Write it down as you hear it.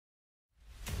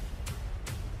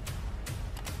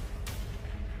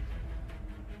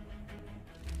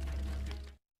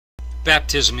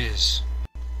Baptism is.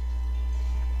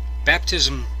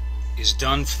 Baptism is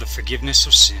done for the forgiveness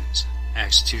of sins.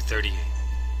 Acts 2:38.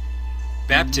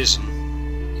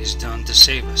 Baptism is done to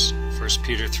save us. 1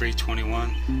 Peter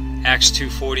 3:21, Acts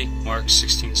 2:40, Mark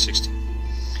 16:16.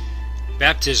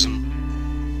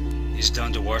 Baptism is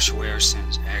done to wash away our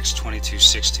sins. Acts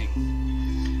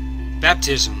 22:16.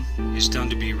 Baptism is done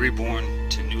to be reborn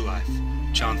to new life.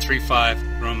 John 3:5,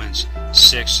 Romans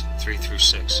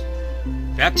 6:3-6.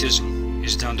 Baptism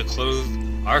is done to clothe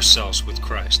ourselves with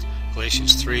Christ.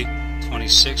 Galatians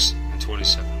 3:26 and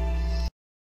 27.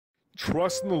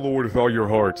 Trust in the Lord with all your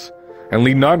heart, and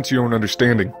lean not into your own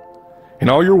understanding. In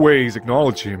all your ways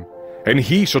acknowledge Him, and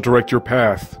He shall direct your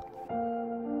path.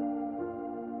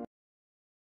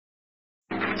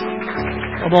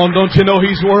 Come on, don't you know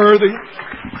He's worthy?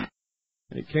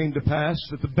 And it came to pass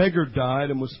that the beggar died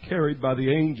and was carried by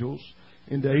the angels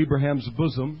into Abraham's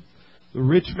bosom. The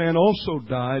rich man also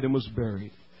died and was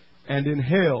buried. And in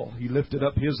hell he lifted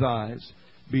up his eyes,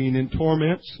 being in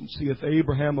torments, and seeth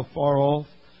Abraham afar off,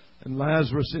 and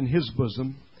Lazarus in his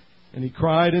bosom. And he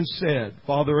cried and said,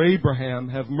 Father Abraham,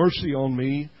 have mercy on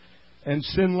me, and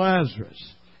send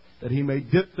Lazarus, that he may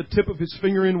dip the tip of his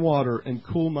finger in water and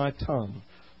cool my tongue,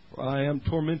 for I am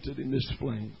tormented in this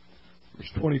flame.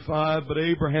 Verse 25, But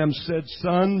Abraham said,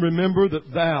 Son, remember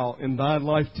that thou in thy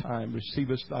lifetime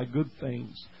receivest thy good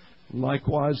things, and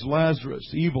likewise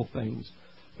Lazarus evil things.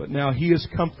 But now he is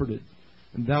comforted,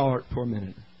 and thou art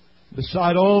tormented.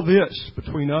 Beside all this,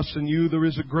 between us and you there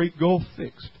is a great gulf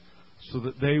fixed, so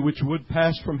that they which would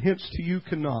pass from hence to you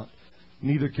cannot,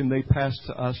 neither can they pass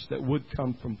to us that would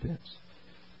come from thence.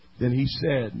 Then he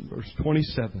said, verse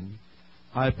 27,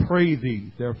 I pray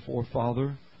thee, therefore,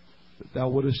 Father, that thou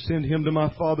wouldest send him to my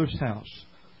father's house.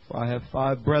 For I have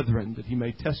 5 brethren, that he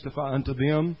may testify unto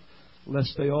them,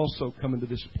 lest they also come into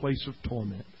this place of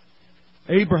torment.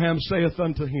 Abraham saith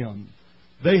unto him,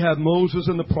 They have Moses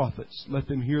and the prophets, let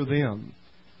them hear them.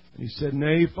 And he said,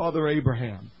 Nay, Father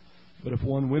Abraham, but if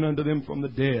one went unto them from the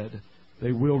dead,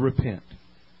 they will repent.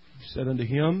 He said unto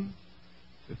him,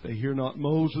 If they hear not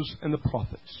Moses and the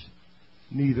prophets,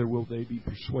 neither will they be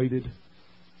persuaded,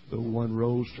 though one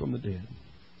rose from the dead.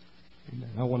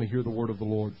 Amen. I want to hear the word of the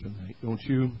Lord tonight, don't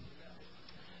you?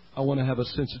 I want to have a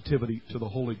sensitivity to the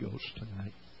Holy Ghost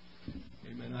tonight.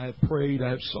 Amen. I have prayed,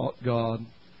 I have sought God,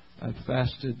 I have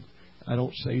fasted. I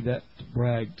don't say that to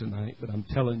brag tonight, but I'm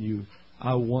telling you,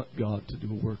 I want God to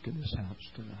do a work in this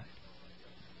house tonight.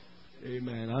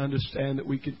 Amen. I understand that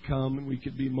we could come and we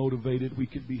could be motivated, we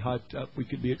could be hyped up, we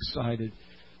could be excited,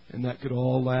 and that could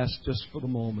all last just for the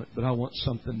moment. But I want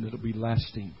something that'll be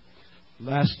lasting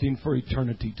for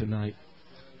eternity tonight.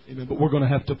 Amen. But we're going to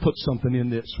have to put something in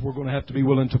this. We're going to have to be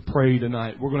willing to pray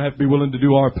tonight. We're going to have to be willing to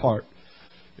do our part.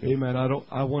 Amen.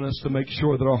 I want us to make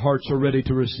sure that our hearts are ready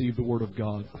to receive the Word of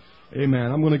God.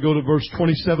 Amen. I'm going to go to verse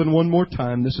 27 one more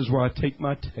time. This is where I take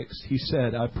my text. He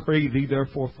said, I pray thee,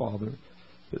 therefore, Father,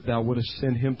 that thou wouldest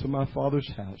send him to my father's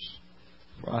house.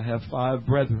 For I have 5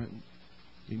 brethren,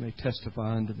 he may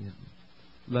testify unto them,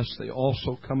 lest they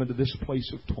also come into this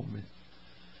place of torment.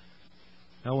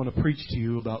 Now I want to preach to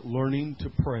you about learning to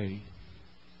pray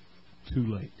too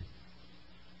late.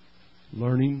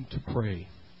 Learning to pray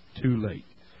too late.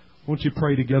 Won't you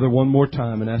pray together one more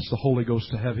time and ask the Holy Ghost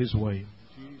to have His way?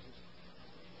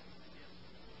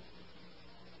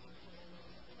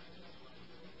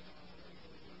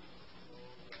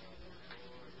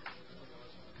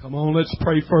 Come on, let's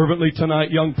pray fervently tonight,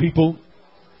 young people.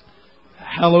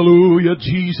 Hallelujah,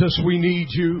 Jesus, we need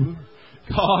you.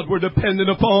 God, we're dependent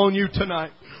upon you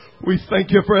tonight. We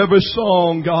thank you for every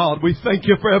song, God. We thank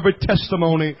you for every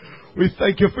testimony. We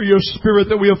thank you for your Spirit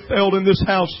that we have felt in this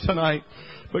house tonight.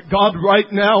 But God,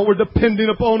 right now we're depending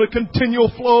upon a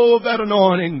continual flow of that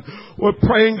anointing. We're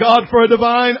praying, God, for a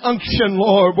divine unction,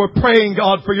 Lord. We're praying,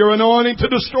 God, for your anointing to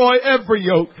destroy every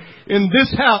yoke in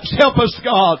this house. Help us,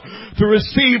 God, to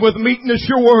receive with meekness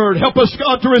your word. Help us,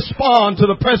 God, to respond to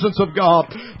the presence of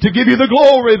God, to give you the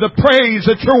glory, the praise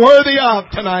that you're worthy of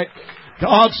tonight.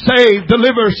 God, save,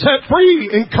 deliver, set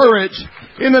free, encourage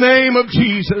in the name of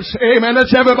Jesus. Amen.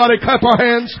 Let's everybody clap our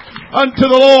hands unto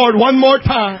the Lord one more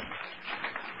time.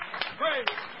 Praise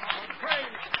God, praise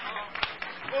God.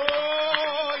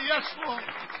 Oh, yes, Lord.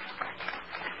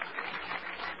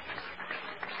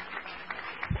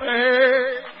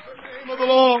 Praise the name of the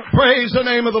Lord. Praise the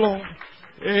name of the Lord.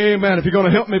 Amen. If you're going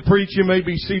to help me preach, you may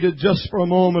be seated just for a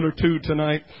moment or two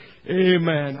tonight.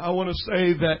 Amen. I want to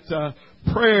say that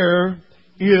prayer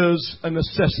is a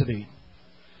necessity.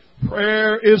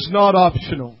 Prayer is not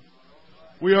optional.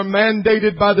 We are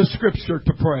mandated by the Scripture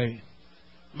to pray.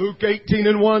 Luke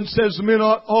 18:1 says, men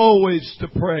ought always to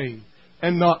pray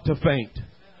and not to faint.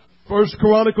 1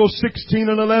 Chronicles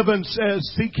 16:11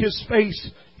 says, seek His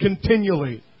face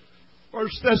continually. 1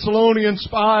 Thessalonians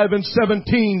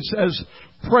 5:17 says,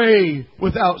 pray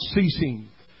without ceasing.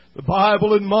 The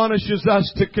Bible admonishes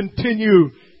us to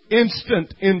continue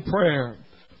instant in prayer.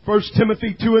 1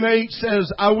 Timothy 2:8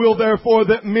 says, I will therefore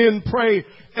that men pray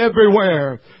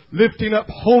everywhere, lifting up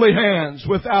holy hands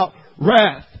without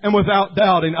wrath and without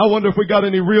doubting. I wonder if we got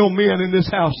any real men in this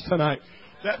house tonight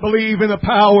that believe in the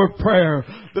power of prayer,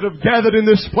 that have gathered in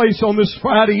this place on this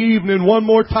Friday evening one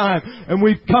more time. And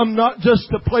we've come not just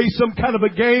to play some kind of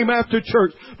a game after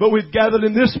church, but we've gathered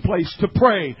in this place to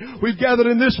pray. We've gathered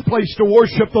in this place to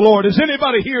worship the Lord. Is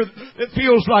anybody here that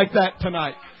feels like that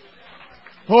tonight?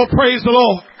 Oh, praise the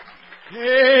Lord.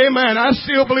 Amen. I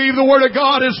still believe the Word of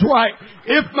God is right.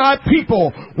 If my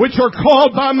people, which are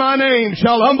called by my name,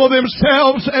 shall humble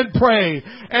themselves and pray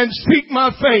and seek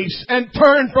my face and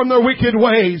turn from their wicked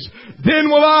ways, then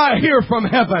will I hear from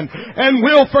heaven and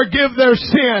will forgive their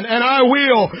sin, and I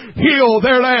will heal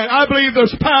their land. I believe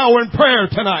there's power in prayer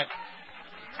tonight.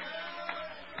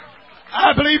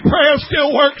 I believe prayer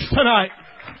still works tonight.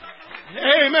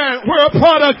 Amen. We're a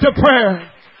product of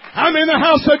prayer. I'm in the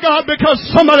house of God because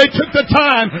somebody took the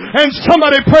time and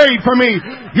somebody prayed for me.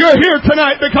 You're here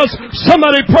tonight because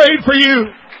somebody prayed for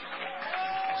you.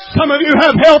 Some of you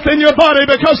have health in your body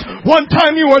because one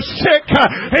time you were sick.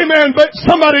 Amen. But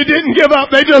somebody didn't give up.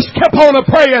 They just kept on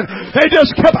praying.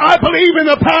 I believe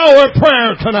in the power of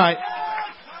prayer tonight.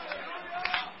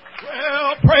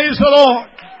 Well, praise the Lord.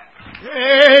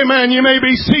 Amen. You may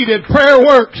be seated. Prayer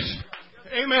works.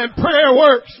 Amen. Prayer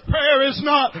works. Prayer is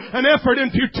not an effort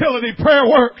in futility. Prayer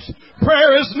works.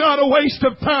 Prayer is not a waste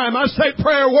of time. I say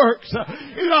prayer works.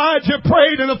 Elijah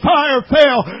prayed and the fire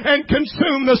fell and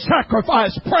consumed the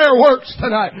sacrifice. Prayer works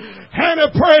tonight. Hannah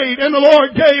prayed and the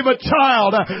Lord gave a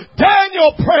child.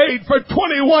 Daniel prayed for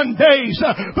 21 days,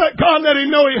 but God let him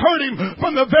know He heard him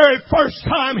from the very first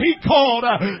time he called.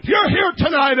 You're here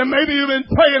tonight and maybe you've been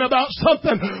praying about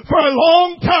something for a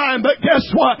long time, but guess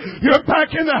what? You're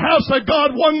back in the house of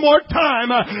God one more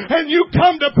time, and you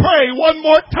come to pray one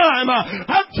more time.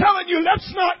 I'm telling you,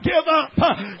 let's not give up.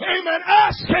 Amen.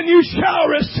 Ask and you shall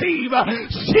receive.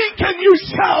 Seek and you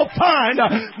shall find.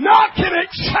 Knock and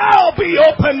it shall be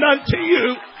opened unto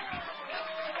you.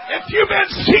 If you've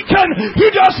been seeking,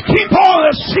 you just keep on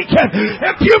seeking.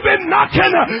 If you've been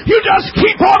knocking, you just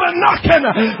keep on knocking.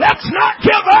 Let's not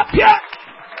give up yet.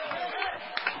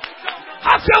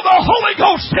 I feel the Holy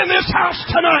Ghost in this house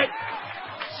tonight.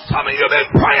 Some of you have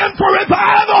been praying for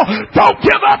revival. Don't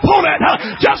give up on it.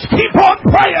 Just keep on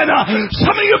praying.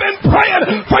 Some of you have been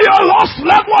praying for your lost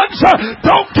loved ones.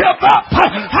 Don't give up.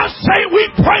 I say we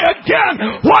pray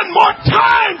again one more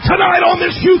time tonight on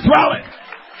this youth rally.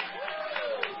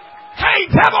 Hey,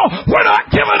 devil, we're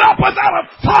not giving up without a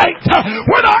fight.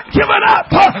 We're not giving up.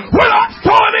 We're not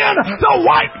throwing in the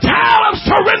white towel of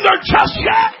surrender just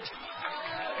yet.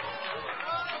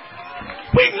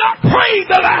 We've not prayed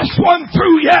the last one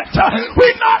through yet.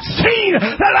 We've not seen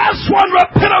the last one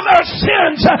repent of their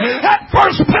sins at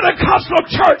First Pentecostal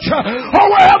Church or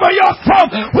wherever you're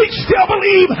from. We still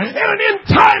believe in an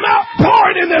end-time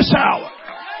outpouring in this hour.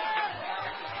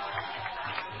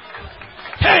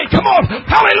 Hey, come on.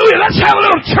 Hallelujah. Let's have a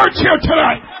little church here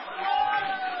tonight.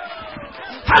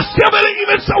 I still believe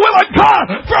it's the will of God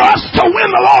for us to win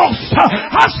the lost.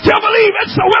 I still believe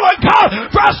it's the will of God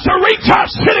for us to reach our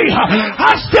city.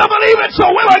 I still believe it's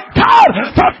the will of God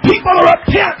for people to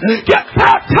repent, get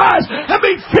baptized, and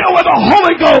be filled with the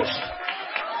Holy Ghost.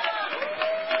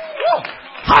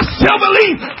 I still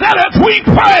believe that if we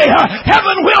pray,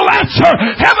 heaven will answer.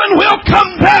 Heaven will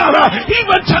come down.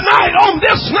 Even tonight, on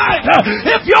this night,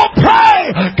 if you'll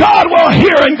pray, God will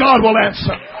hear and God will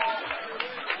answer.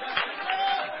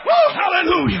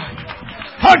 Hallelujah.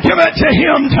 I'll give it to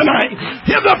Him tonight.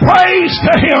 Give the praise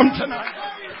to Him tonight.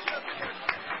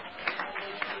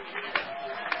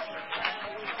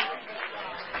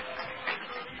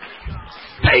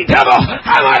 Hey, devil,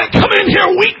 I might have come in here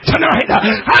weak tonight.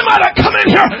 I might have come in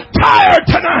here tired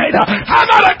tonight. I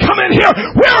might have come in here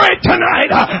weary tonight.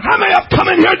 I may have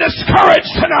come in here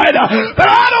discouraged tonight. But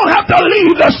I don't have to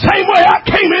leave the same way I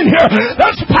came in here.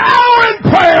 There's power in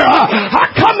prayer. I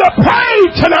come to pray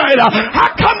tonight. I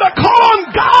come to call on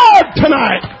God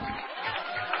tonight.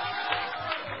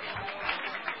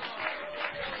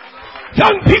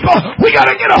 Young people, we got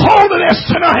to get a hold of this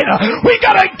tonight. We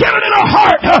got to get it in our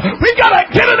heart. We got to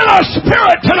get it in our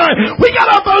spirit tonight. We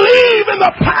got to believe in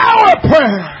the power of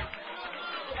prayer.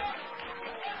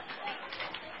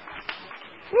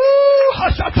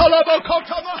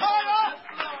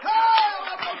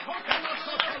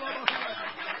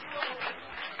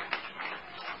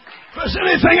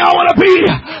 anything I want to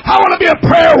be a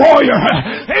prayer warrior.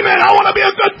 Amen. I want to be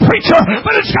a good preacher,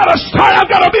 but it's got to start.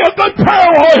 I've got to be a good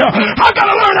prayer warrior. I've got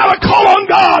to learn how to call on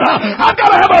God. I've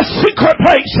got to have a secret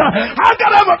place. I've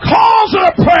got to have a closet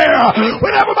of prayer.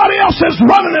 When everybody else is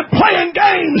running and playing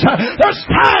games, there's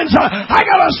times I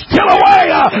got to steal away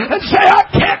and say, I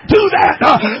can't do that.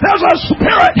 There's a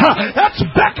spirit that's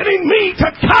beckoning me to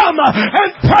come and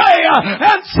pray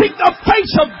and seek the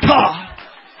face of God.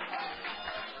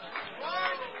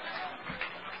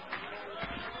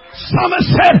 Psalmist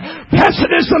said,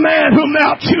 blessed is the man whom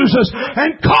thou choosest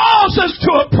and causes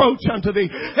to approach unto thee.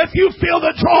 If you feel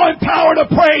the drawing power to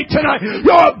pray tonight,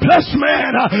 you're a blessed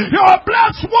man. You're a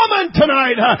blessed woman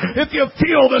tonight. If you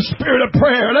feel the spirit of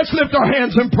prayer, let's lift our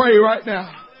hands and pray right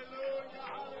now.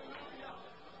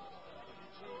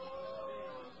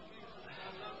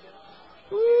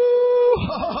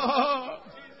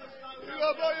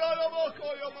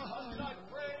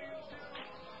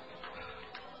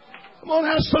 Come on,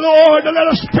 ask the Lord to let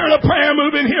a spirit of prayer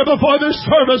move in here before this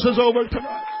service is over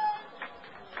tonight.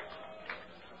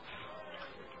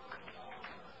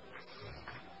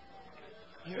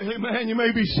 Amen. You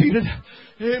may be seated.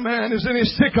 Amen. Is any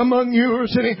sick among you, or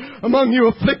is any among you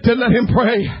afflicted? Let him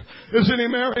pray. Is any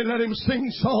married? Let him sing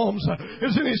psalms.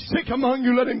 Is any sick among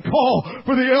you? Let him call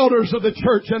for the elders of the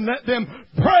church and let them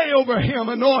pray over him,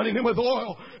 anointing him with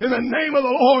oil in the name of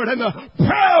the Lord. And the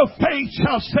prayer of faith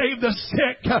shall save the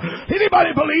sick.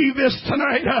 Anybody believe this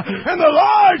tonight? And the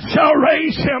Lord shall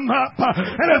raise him up.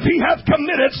 And if he hath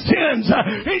committed sins,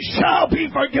 he shall be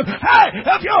forgiven. Hey,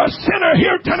 if you're a sinner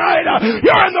here tonight,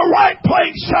 you're in the right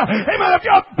place. Amen. If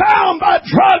you're bound by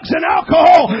drugs and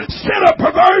alcohol, sin or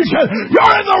perversion,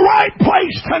 you're in the right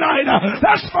place tonight.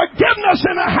 There's forgiveness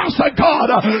in the house of God.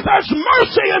 There's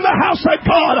mercy in the house of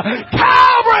God.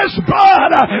 Calvary's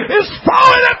blood is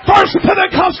flowing at First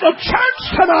Pentecostal Church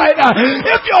tonight.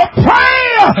 If you'll pray,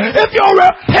 if you'll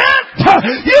repent,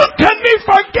 you can be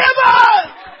forgiven.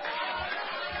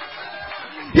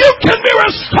 You can be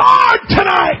restored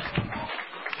tonight.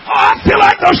 Oh, I feel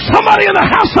like there's somebody in the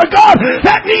house of God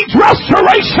that needs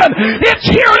restoration. It's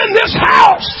here in this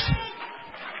house.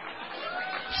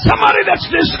 Somebody that's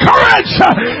discouraged.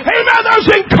 Amen. There's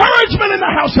encouragement in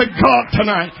the house of God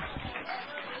tonight.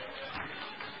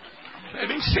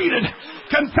 Be seated.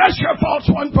 Confess your faults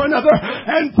one for another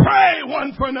and pray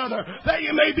one for another that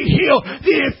you may be healed.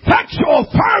 The effectual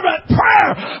fervent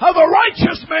prayer of a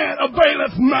righteous man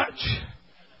availeth much.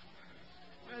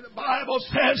 And the Bible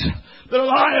says that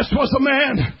Elias was a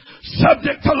man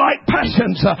subject to like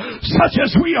passions, such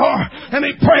as we are. And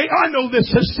he prayed. I know this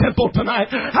is simple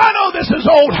tonight. I know this is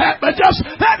old hat, but just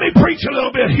let me preach a little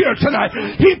bit here tonight.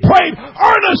 He prayed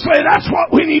earnestly. That's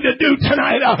what we need to do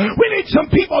tonight. We need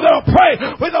some people that will pray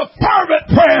with a fervent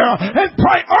prayer and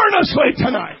pray earnestly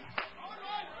tonight.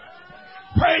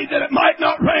 Prayed that it might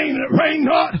not rain, and it rained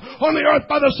not on the earth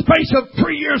by the space of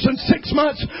 3 years and 6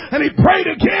 months. And he prayed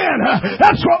again.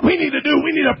 That's what we need to do.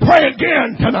 We need to pray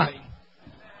again tonight.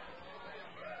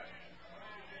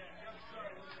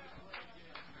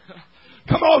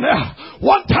 Come on now.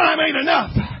 One time ain't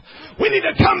enough. We need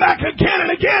to come back again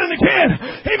and again and again.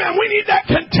 Amen. We need that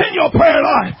continual prayer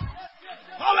life.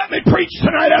 Oh, let me preach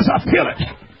tonight as I feel it.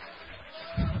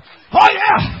 Oh,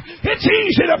 yeah. It's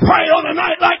easy to pray on a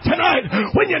night like tonight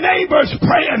when your neighbor's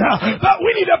praying. But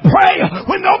we need to pray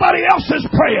when nobody else is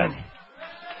praying.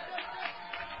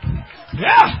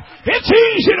 Yeah. It's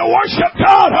easy to worship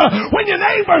God when your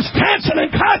neighbor's dancing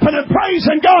and clapping and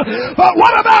praising God. But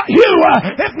what about you?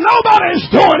 If nobody's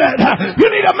doing it, you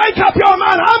need to make up your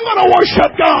mind. I'm going to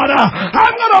worship God.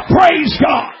 I'm going to praise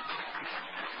God.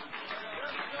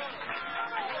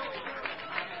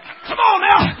 Come on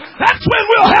now. That's when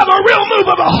we'll have a real move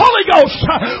of the Holy Ghost.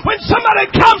 When somebody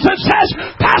comes and says,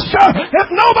 Pastor, if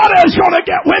nobody is going to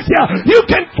get with you, you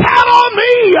can count on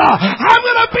me. I'm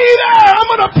going to be there. I'm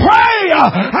going to pray.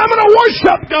 I'm going to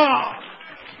worship God.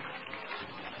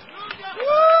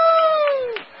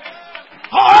 Woo!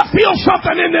 Oh, I feel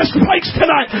something in this place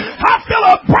tonight. I feel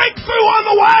a breakthrough on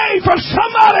the way for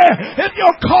somebody if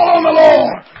you'll call on the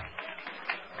Lord.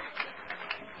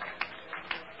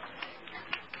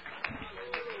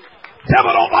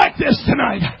 Devil don't like this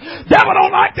tonight. Devil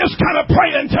don't like this kind of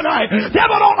praying tonight.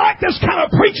 Devil don't like this kind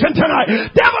of preaching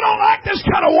tonight. Devil don't like this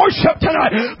kind of worship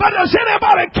tonight. But does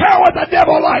anybody care what the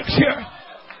devil likes here?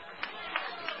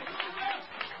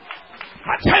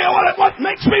 I tell you what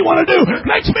makes me want to do.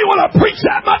 Makes me want to preach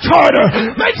that much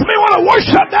harder. Makes me want to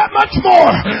worship that much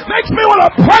more. Makes me want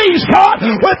to praise God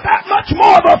with that much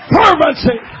more of a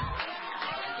fervency.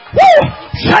 Woo!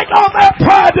 Shake off that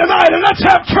pride tonight and let's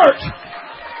have church.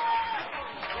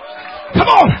 Come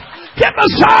on. Get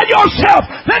beside yourself.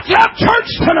 Let's have church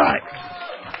tonight.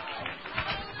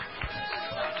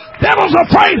 Devil's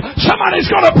afraid somebody's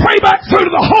going to pray back through to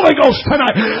the Holy Ghost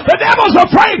tonight. The devil's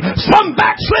afraid some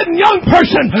backslidden young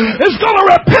person is going to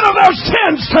repent of their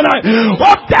sins tonight.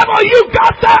 Well, devil, you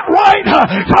got that right,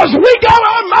 because we got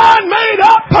our mind made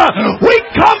up. We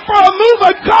come for a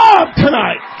move of God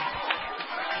tonight.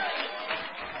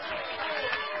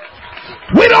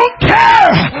 We don't care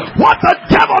what the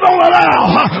devil don't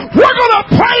allow. We're going to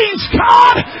praise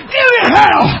God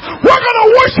anyhow. We're going to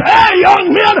worship, hey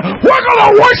young men, we're going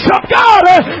to worship God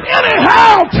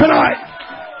anyhow tonight.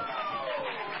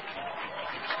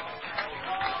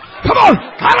 Come on,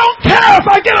 I don't care if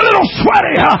I get a little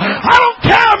sweaty. I don't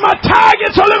care if my tie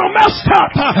gets a little messed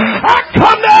up. I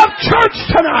come to have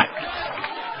church tonight.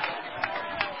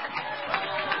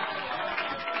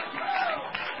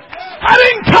 I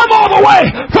didn't come all the way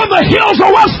from the hills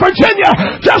of West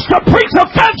Virginia just to preach a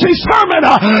fancy sermon.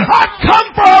 I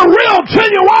come for a real,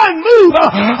 genuine move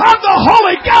of the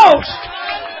Holy Ghost.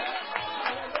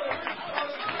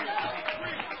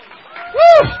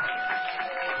 Woo!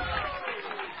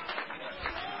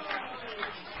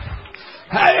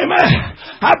 Amen.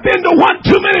 I've been to one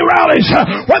too many rallies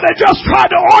where they just tried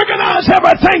to organize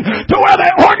everything to where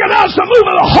they organized the move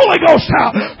of the Holy Ghost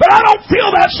out. But I don't feel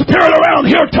that spirit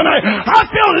around here tonight. I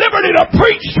feel liberty to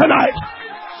preach tonight.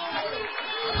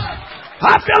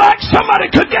 I feel like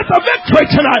somebody could get the victory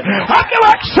tonight. I feel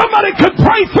like somebody could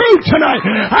pray through tonight.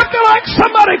 I feel like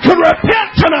somebody could repent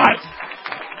tonight.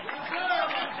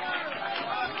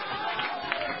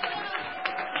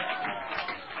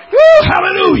 Woo,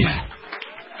 hallelujah.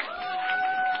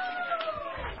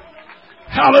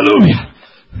 Hallelujah.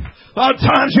 A lot of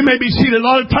times you may be seated. A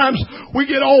lot of times we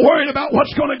get all worried about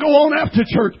what's going to go on after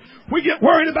church. We get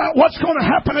worried about what's going to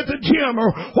happen at the gym or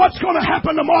what's going to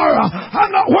happen tomorrow.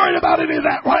 I'm not worried about any of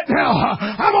that right now.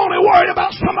 I'm only worried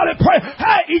about somebody praying.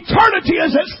 Hey, eternity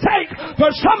is at stake for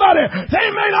somebody. They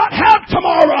may not have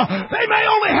tomorrow. They may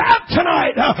only have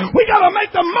tonight. We got to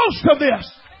make the most of this.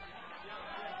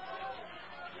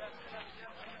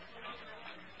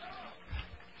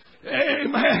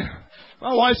 Amen.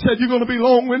 My wife said, you're going to be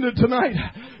long-winded tonight.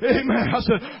 Amen. I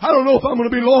said, I don't know if I'm going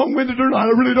to be long-winded or not.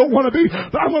 I really don't want to be.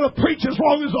 But I'm going to preach as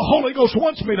long as the Holy Ghost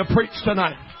wants me to preach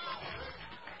tonight.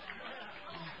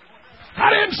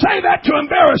 I didn't say that to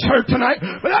embarrass her tonight.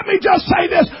 But let me just say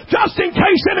this, just in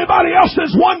case anybody else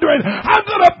is wondering. I'm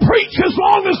going to preach as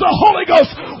long as the Holy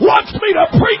Ghost wants me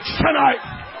to preach tonight.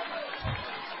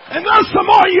 And there's some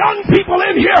more young people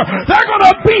in here. They're going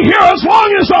to be here as long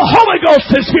as the Holy Ghost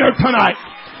is here tonight.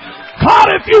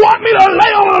 God, if you want me to lay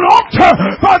on an altar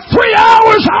for 3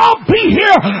 hours, I'll be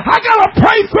here. I got to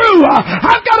pray through.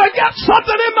 I've got to get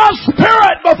something in my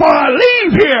spirit before I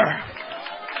leave here.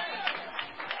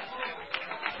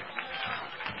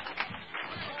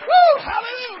 Woo,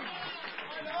 hallelujah.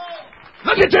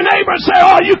 Look at your neighbor and say,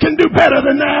 oh, you can do better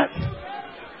than that.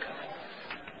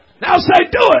 Now say,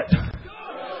 do it.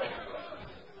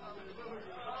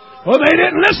 Well, they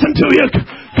didn't listen to you.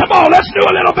 Come on, let's do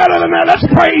a little better than that. Let's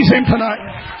praise Him tonight.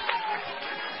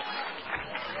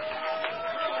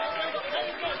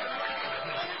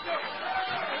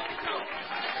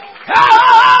 Hey!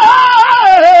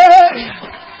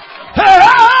 Hey!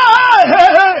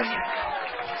 Hey!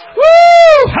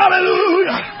 Woo!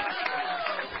 Hallelujah!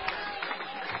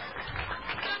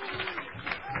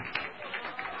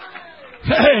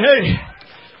 Hey, hey!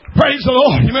 Praise the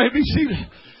Lord. You may be seated.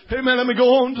 Amen. Let me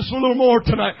go on just a little more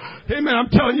tonight. Amen. I'm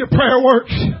telling you, prayer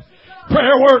works.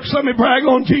 Prayer works. Let me brag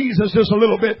on Jesus just a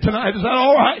little bit tonight. Is that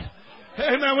all right?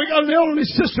 Amen. We got an elderly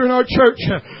sister in our church.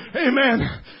 Amen.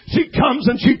 She comes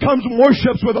and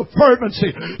worships with a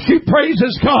fervency. She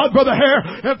praises God, Brother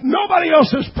Hare, if nobody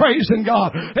else is praising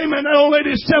God. Amen. That old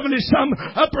lady is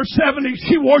 70-some, upper 70.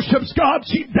 She worships God.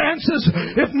 She dances.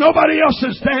 If nobody else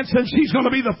is dancing, she's going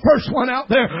to be the first one out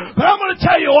there. But I'm going to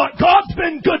tell you what, God's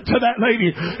been good to that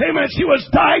lady. Amen. She was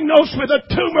diagnosed with a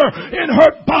tumor in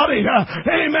her body.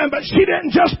 Amen. But she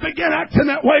didn't just begin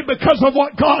acting that way because of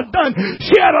what God done.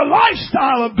 She had a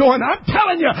lifestyle of doing. I'm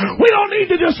telling you, we don't need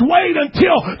to just wait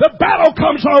until the battle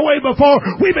comes our way before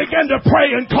we begin to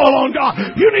pray and call on God.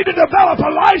 You need to develop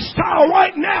a lifestyle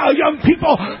right now, young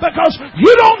people, because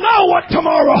you don't know what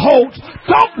tomorrow holds.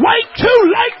 Don't wait too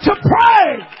late to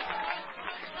pray.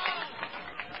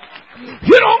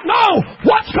 You don't know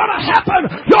what's going to happen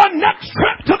your next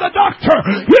trip to the doctor.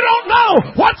 You don't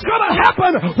know what's going to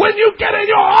happen when you get in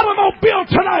your automobile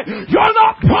tonight. You're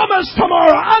not promised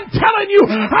tomorrow. I'm telling you,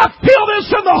 I feel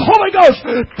this in the Holy Ghost.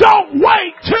 Don't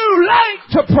wait too late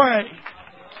to pray.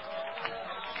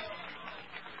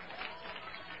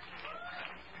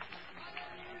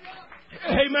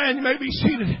 Amen. You may be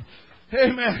seated.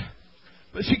 Amen.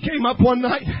 But she came up one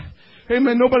night.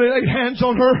 Amen. Nobody laid hands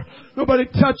on her. Nobody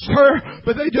touched her.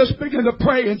 But they just began to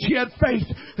pray. And she had faith.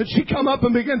 And she come up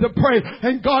and began to pray.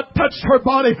 And God touched her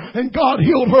body. And God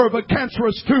healed her of a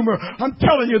cancerous tumor. I'm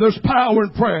telling you, there's power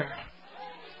in prayer.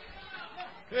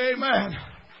 Amen.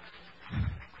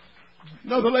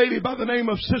 Another lady by the name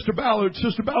of Sister Ballard.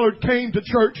 Sister Ballard came to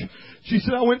church. She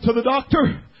said, I went to the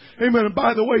doctor. Amen. And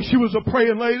by the way, she was a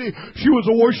praying lady. She was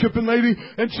a worshiping lady.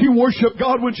 And she worshiped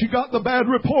God when she got the bad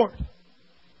report.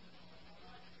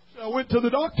 So I went to the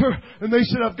doctor and they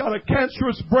said, I've got a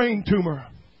cancerous brain tumor.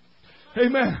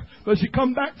 Amen. But she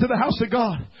come back to the house of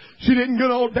God. She didn't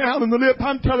get all down in the lip.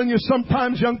 I'm telling you,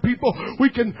 sometimes young people, we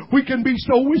can be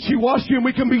so wishy-washy and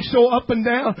we can be so up and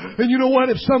down. And you know what?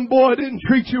 If some boy didn't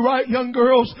treat you right, young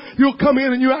girls, you'll come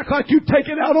in and you act like you take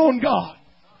it out on God.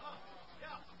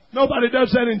 Nobody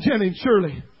does that in Jennings,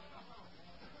 surely.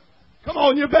 Come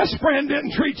on, your best friend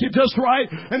didn't treat you just right,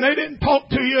 and they didn't talk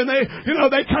to you, and they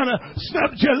kind of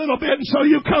snubbed you a little bit, and so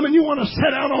you come and you want to sit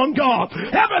down on God.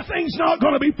 Everything's not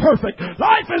going to be perfect.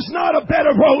 Life is not a bed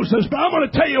of roses, but I'm going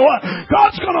to tell you what,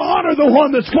 God's going to honor the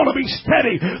one that's going to be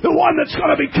steady, the one that's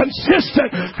going to be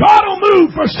consistent. God will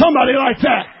move for somebody like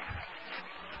that.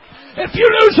 If you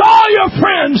lose all your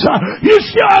friends, you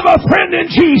still have a friend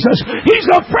in Jesus. He's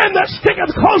a friend that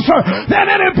sticketh closer than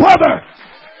any brother.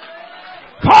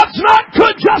 God's not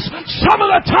good just some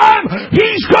of the time.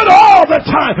 He's good all the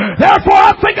time. Therefore,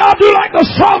 I think I'll do like the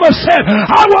psalmist said.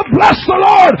 I will bless the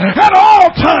Lord at all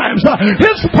times.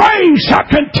 His praise shall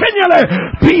continually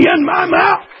be in my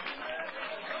mouth.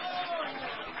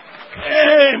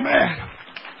 Amen.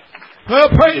 Well,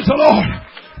 praise the Lord.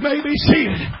 May be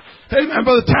seated. Amen.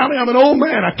 Brother Townie, I'm an old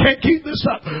man. I can't keep this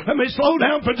up. Let me slow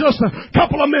down for just a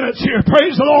couple of minutes here.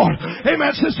 Praise the Lord.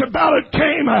 Amen. Sister Ballard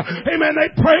came. Amen.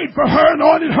 They prayed for her,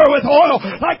 anointed her with oil.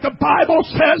 Like the Bible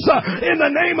says, in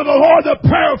the name of the Lord, the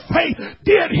prayer of faith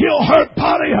did heal her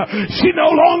body. She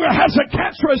no longer has a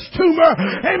cancerous tumor.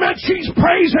 Amen. She's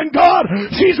praising God.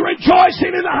 She's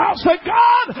rejoicing in the house of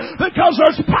God because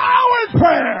there's power in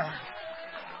prayer.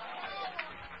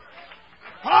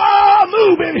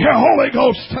 Move in here, Holy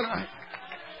Ghost, tonight.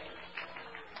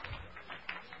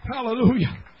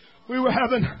 Hallelujah. We were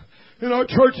having, in our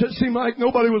church, it seemed like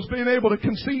nobody was being able to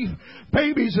conceive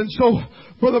babies. And so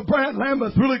Brother Brad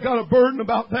Lambeth really got a burden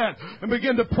about that and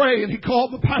began to pray. And he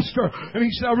called the pastor and he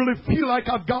said, I really feel like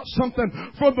I've got something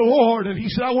from the Lord. And he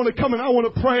said, I want to come and I want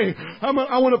to pray. I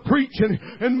want to preach. And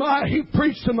he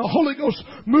preached and the Holy Ghost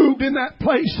moved in that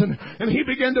place. And he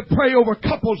began to pray over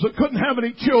couples that couldn't have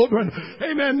any children.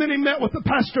 Amen. Then he met with the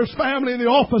pastor's family in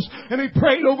the office and he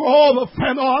prayed over all the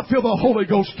family. Oh, I feel the Holy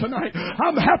Ghost tonight.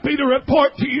 I'm happy to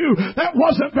report to you that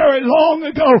wasn't very long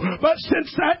ago. But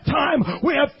since that time,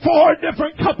 we have 4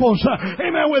 different couples,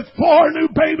 amen, with 4 new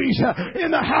babies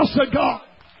in the house of God.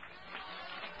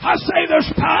 I say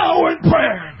there's power in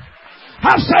prayer.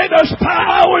 I say there's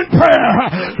power in prayer.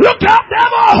 Look out,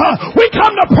 devil. We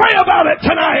come to pray about it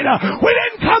tonight. We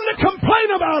didn't come to complain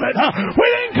about it. We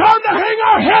didn't come to hang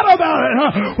our head about it.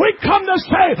 We come to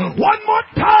say, one more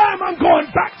time, I'm going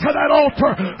back to that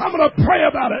altar. I'm going to pray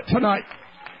about it tonight.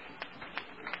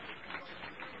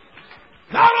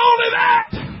 Not only that,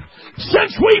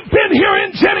 since we've been here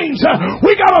in Jennings,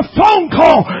 we got a phone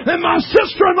call, and my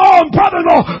sister-in-law and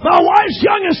brother-in-law, my wife's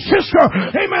youngest sister,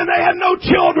 amen, they had no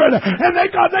children, and they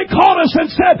called us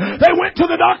and said they went to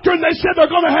the doctor and they said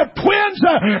they're going to have twins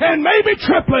and maybe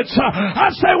triplets. I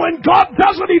say when God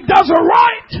does it, He does it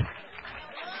right.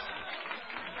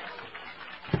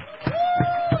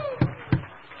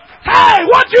 Hey,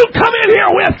 what you come in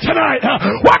here with tonight?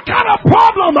 What kind of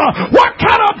problem? What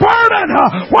kind of burden?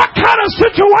 What kind of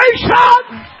situation?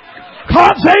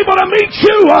 God's able to meet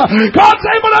you. God's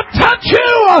able to touch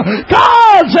you.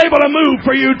 God's able to move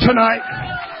for you tonight.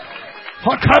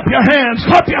 Oh, clap your hands.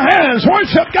 Clap your hands.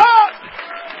 Worship God.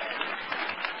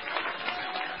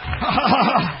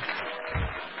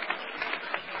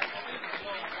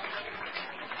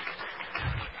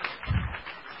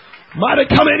 Might have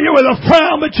come in here with a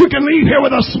frown, but you can leave here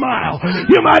with a smile.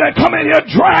 You might have come in here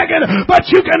dragging, but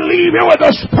you can leave here with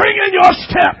a spring in your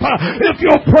step if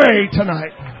you'll pray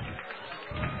tonight.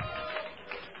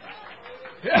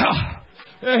 Yeah.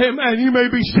 Amen. You may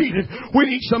be seated. We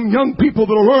need some young people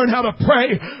that will learn how to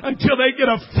pray until they get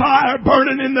a fire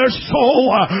burning in their soul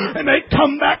and they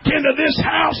come back into this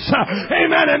house.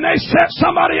 Amen. And they set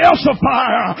somebody else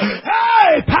afire.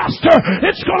 Hey, Pastor,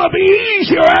 it's going to be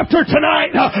easier after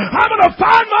tonight. I'm going to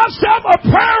find myself a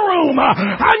prayer room.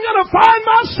 I'm going to find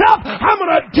myself, I'm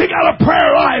going to dig out a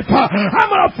prayer life. I'm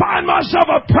going to find myself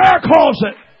a prayer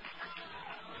closet.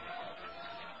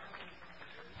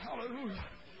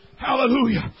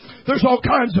 Hallelujah. There's all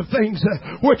kinds of things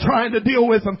that we're trying to deal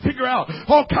with and figure out.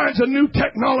 All kinds of new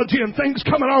technology and things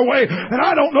coming our way. And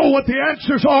I don't know what the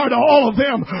answers are to all of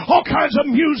them. All kinds of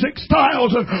music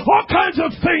styles and all kinds of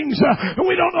things. And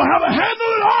we don't know how to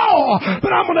handle it all.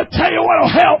 But I'm going to tell you what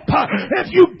will help.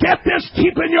 If you get this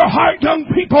deep in your heart, young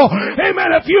people. Amen.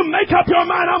 If you make up your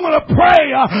mind, I'm going to pray.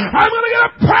 I'm going to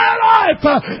get a prayer life.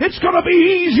 It's going to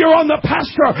be easier on the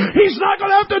pastor. He's not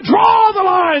going to have to draw the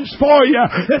lines for you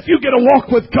if you get a walk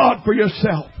with God for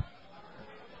yourself.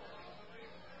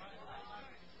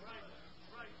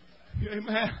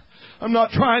 Amen. I'm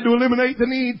not trying to eliminate the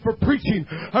need for preaching.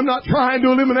 I'm not trying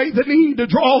to eliminate the need to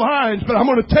draw lines. But I'm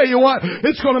going to tell you what,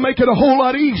 it's going to make it a whole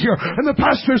lot easier. And the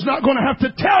pastor's not going to have to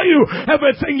tell you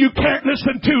everything you can't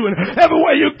listen to and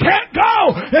everywhere you can't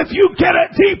go. If you get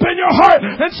it deep in your heart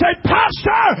and say,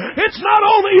 Pastor, it's not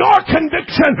only your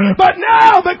conviction, but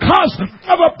now because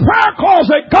of a prayer call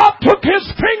that God took His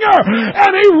finger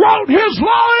and He wrote His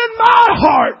law in my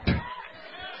heart.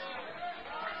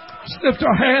 Let's lift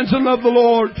our hands and love the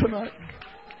Lord tonight.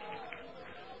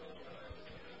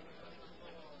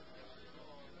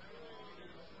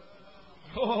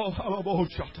 Oh, hallelujah.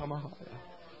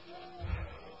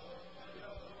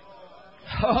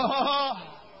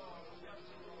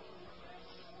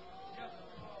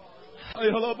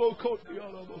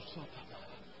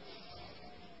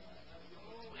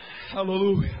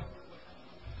 Hallelujah.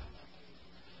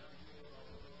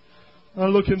 I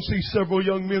look and see several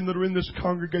young men that are in this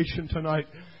congregation tonight.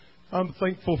 I'm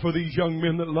thankful for these young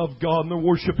men that love God and they're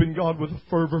worshiping God with a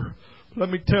fervor. Let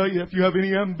me tell you, if you have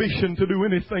any ambition to do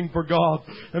anything for God,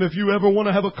 and if you ever want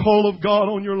to have a call of God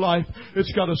on your life,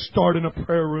 it's got to start in a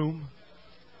prayer room.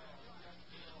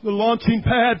 The launching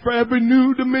pad for every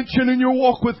new dimension in your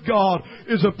walk with God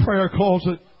is a prayer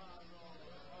closet.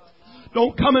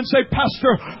 Don't come and say,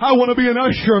 Pastor, I want to be an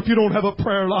usher if you don't have a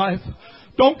prayer life.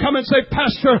 Don't come and say,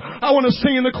 Pastor, I want to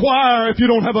sing in the choir if you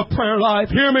don't have a prayer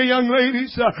life. Hear me, young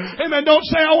ladies. Amen. Don't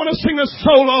say, I want to sing a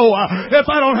solo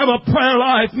if I don't have a prayer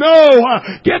life. No.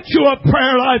 Get you a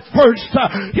prayer life first.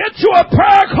 Get you a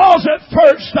prayer closet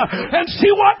first. And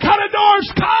see what kind of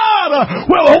doors God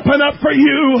will open up for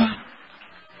you.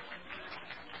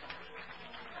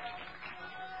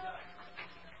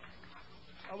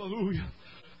 Hallelujah.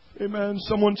 Amen.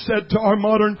 Someone said to our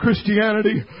modern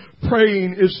Christianity,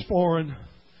 praying is foreign.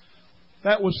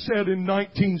 That was said in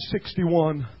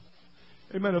 1961.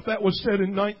 Amen. If that was said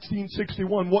in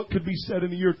 1961, what could be said in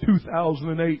the year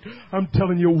 2008? I'm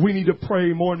telling you, we need to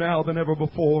pray more now than ever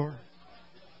before.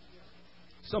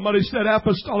 Somebody said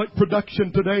apostolic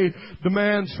production today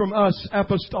demands from us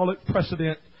apostolic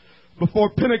precedent. Before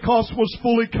Pentecost was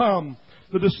fully come,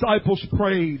 the disciples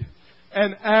prayed.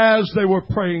 And as they were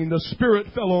praying, the Spirit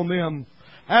fell on them.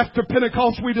 After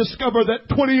Pentecost, we discover that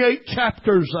 28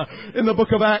 chapters in the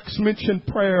book of Acts mention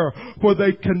prayer, where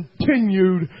they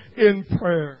continued in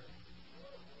prayer.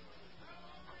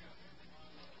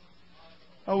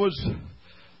 I was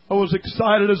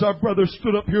excited as our brother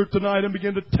stood up here tonight and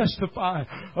began to testify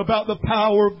about the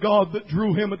power of God that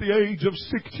drew him at the age of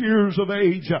 6 years of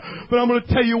age. But I'm going to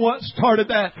tell you what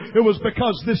started that. It was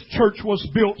because this church was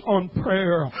built on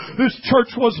prayer. This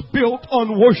church was built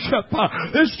on worship.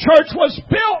 This church was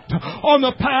built on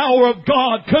the power of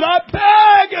God. Could I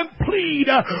beg and plead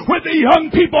with the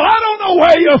young people? I don't know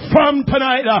where you're from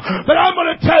tonight, but I'm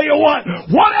going to tell you what.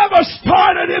 Whatever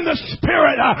started in the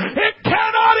Spirit, it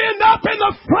cannot end up in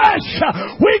the flesh.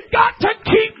 We've got to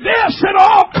keep this at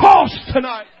all costs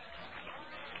tonight.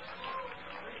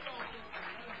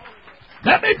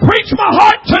 Let me preach my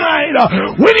heart tonight.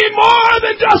 We need more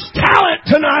than just talent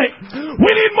tonight.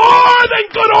 We need more than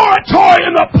good oratory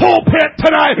in the pulpit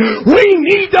tonight. We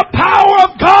need the power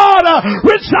of God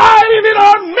residing in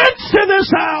our midst in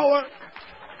this hour.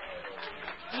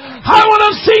 I want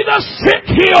to see the sick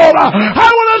healed. I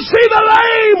want to see the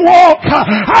lame walk.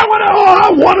 I want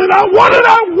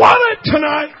it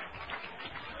tonight.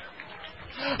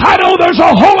 I know there's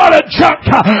a whole lot of junk.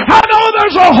 I know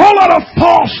there's a whole lot of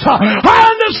false. I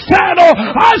understand.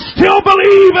 I still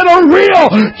believe in a real,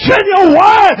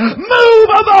 genuine move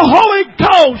of the Holy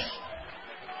Ghost.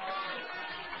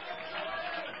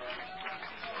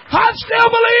 I still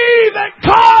believe that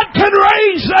God can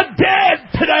raise the dead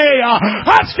today.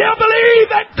 I still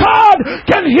believe that God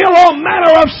can heal all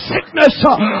manner of sickness,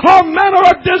 all manner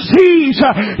of disease.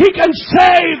 He can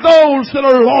save those that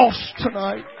are lost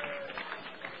tonight.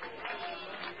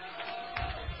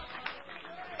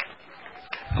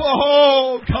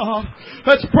 Oh, God.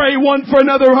 Let's pray one for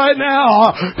another right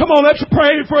now. Come on, let's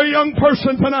pray for a young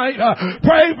person tonight.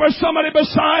 Pray for somebody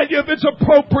beside you if it's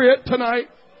appropriate tonight.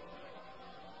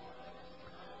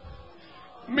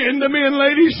 Men to men,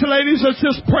 ladies to ladies, let's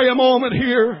just pray a moment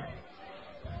here.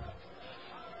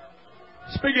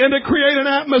 Let's begin to create an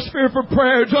atmosphere for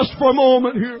prayer just for a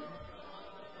moment here.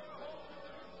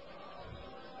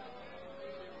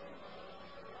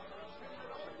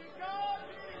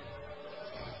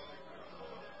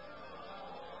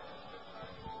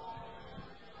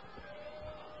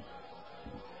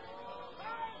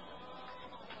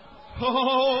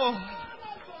 Oh.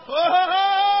 Oh.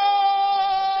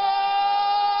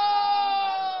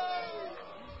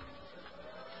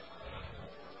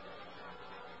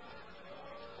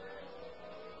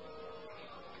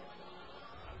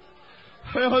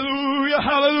 Hallelujah,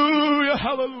 hallelujah,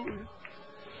 hallelujah.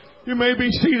 You may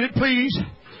be seated, please.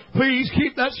 Please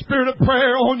keep that spirit of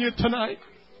prayer on you tonight.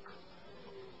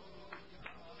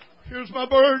 Here's my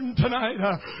burden tonight.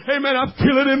 Amen. I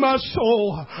feel it in my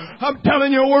soul. I'm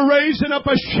telling you, we're raising up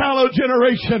a shallow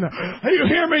generation. You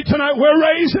hear me tonight? We're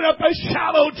raising up a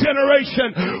shallow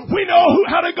generation. We know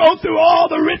how to go through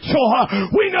all the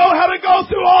ritual. We know how to go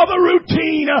through all the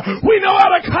routine. We know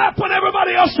how to clap when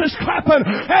everybody else is clapping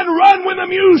and run when the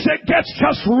music gets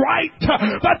just right.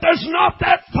 But there's not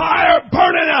that fire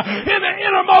burning in the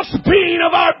innermost being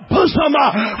of our bosom.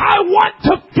 I want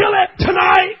to feel it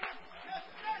tonight.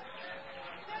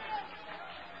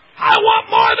 I want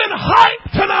more than hype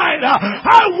tonight.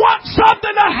 I want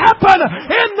something to happen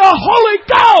in the Holy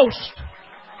Ghost.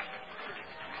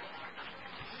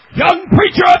 Young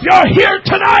preacher, if you're here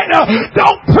tonight,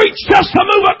 don't preach just to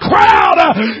move a crowd.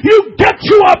 You get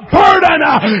you a burden.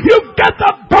 You get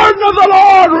the burden of the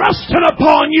Lord resting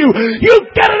upon you. You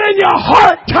get it in your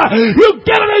heart. You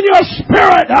get it in your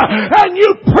spirit. And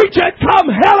you preach it come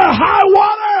hell or high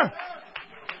water.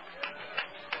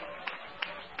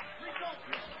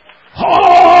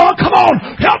 Oh, come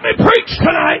on. Help me preach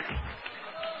tonight.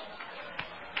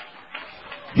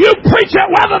 You preach it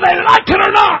whether they like it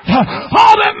or not.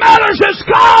 All that matters is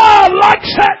God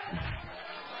likes it.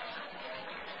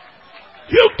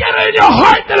 You get it in your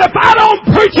heart that if I don't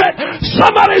preach it,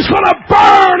 somebody's going to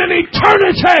burn in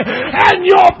eternity, and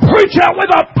you'll preach it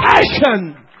with a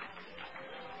passion.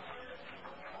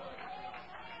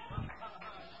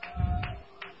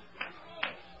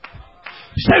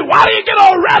 Say, why do you get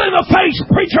all red in the face,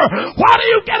 preacher? Why do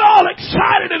you get all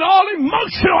excited and all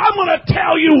emotional? I'm going to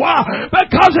tell you why.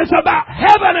 Because it's about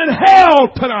heaven and hell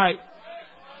tonight.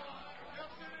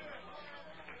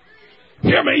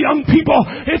 Hear me, young people.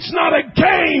 It's not a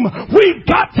game. We've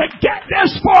got to get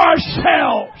this for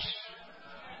ourselves.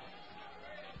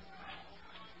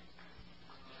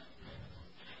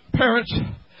 Parents,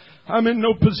 I'm in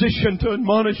no position to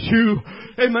admonish you,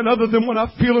 amen, other than what I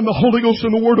feel in the Holy Ghost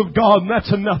and the Word of God, and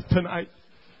that's enough tonight.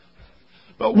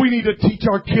 But we need to teach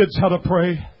our kids how to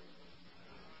pray.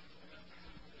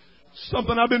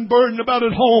 Something I've been burdened about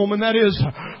at home, and that is,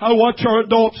 I watch our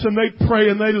adults and they pray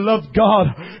and they love God.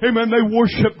 Amen. They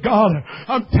worship God.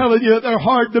 I'm telling you, they're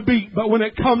hard to beat, but when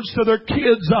it comes to their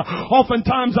kids,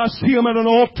 oftentimes I see them at an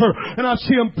altar and I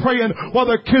see them praying while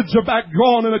their kids are back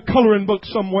drawn in a coloring book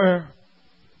somewhere.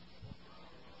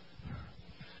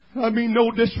 I mean,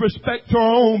 no disrespect to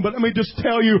our own, but let me just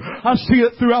tell you, I see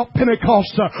it throughout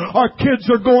Pentecost. Our kids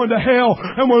are going to hell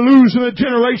and we're losing a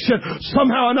generation.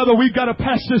 Somehow or another, we've got to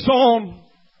pass this on.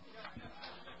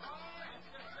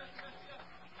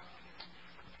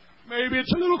 Maybe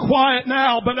it's a little quiet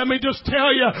now, but let me just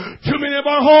tell you, too many of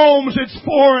our homes, it's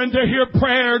foreign to hear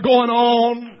prayer going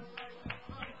on.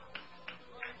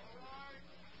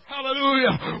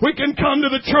 Hallelujah. We can come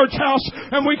to the church house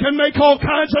and we can make all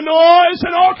kinds of noise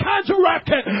and all kinds of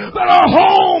racket, but our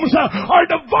homes are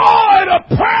devoid of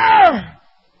prayer.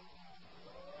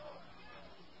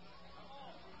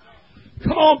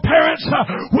 Come on, parents.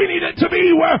 We need it to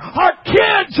be where our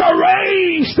kids are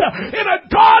raised in a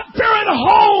God-fearing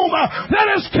home that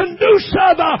is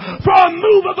conducive for a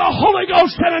move of the Holy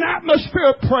Ghost and an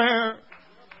atmosphere of prayer.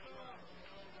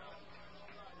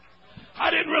 I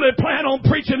didn't really plan on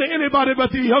preaching to anybody but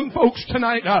the young folks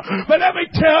tonight. But let me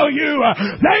tell you,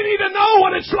 they need to know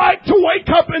what it's like to wake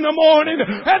up in the morning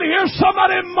and hear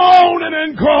somebody moaning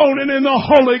and groaning in the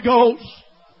Holy Ghost.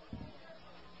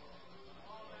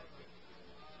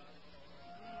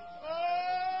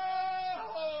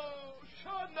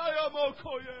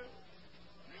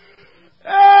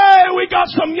 Hey, we got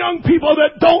some young people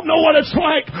that don't know what it's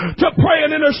like to pray an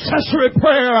intercessory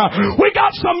prayer. We got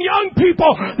some young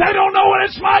people that don't know what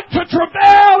it's like to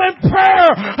travail in prayer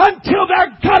until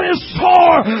their gut is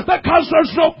sore because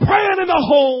there's no praying in the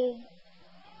home.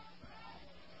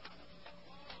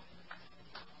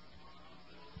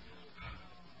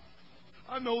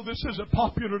 know this isn't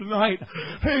popular tonight.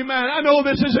 Amen. I know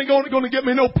this isn't going to get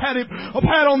me no pat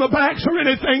on the backs or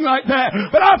anything like that.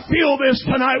 But I feel this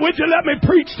tonight. Would you let me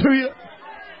preach to you?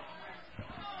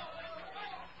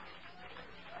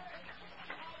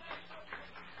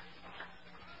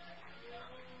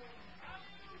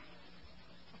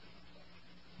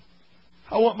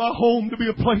 I want my home to be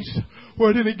a place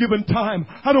where at any given time,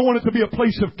 I don't want it to be a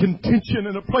place of contention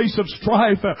and a place of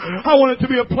strife. I want it to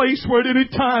be a place where at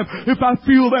any time, if I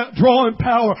feel that drawing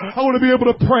power, I want to be able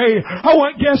to pray. I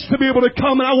want guests to be able to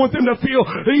come and I want them to feel,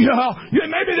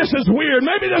 maybe this is weird,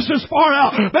 maybe this is far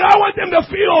out, but I want them to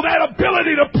feel that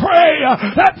ability to pray,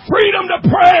 that freedom to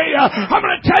pray. I'm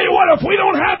going to tell you what, if we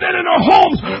don't have that in our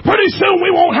homes, pretty soon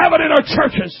we won't have it in our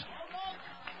churches.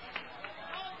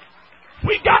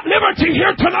 We got liberty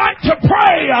here tonight to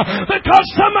pray because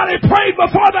somebody prayed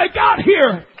before they got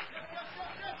here.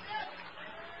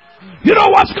 You know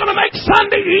what's going to make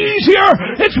Sunday easier?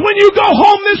 It's when you go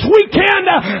home this weekend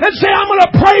and say, I'm going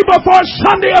to pray before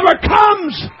Sunday ever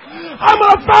comes. I'm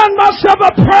going to find myself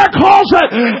a prayer closet,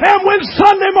 and when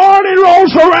Sunday morning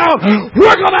rolls around,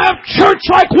 we're going to have church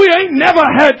like we ain't never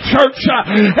had church.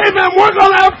 Amen. We're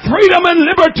going to have freedom and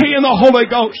liberty in the Holy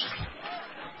Ghost.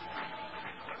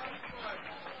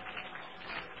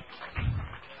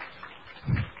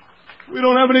 We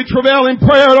don't have any travailing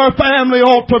prayer at our family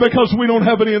altar because we don't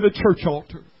have any at the church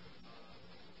altar.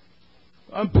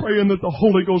 I'm praying that the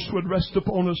Holy Ghost would rest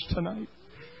upon us tonight.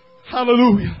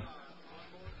 Hallelujah.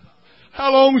 How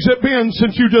long has it been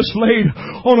since you just laid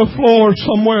on a floor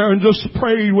somewhere and just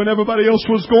prayed when everybody else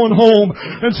was going home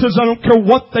and says, I don't care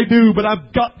what they do, but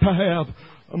I've got to have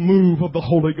a move of the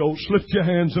Holy Ghost. Lift your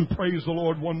hands and praise the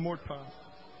Lord one more time.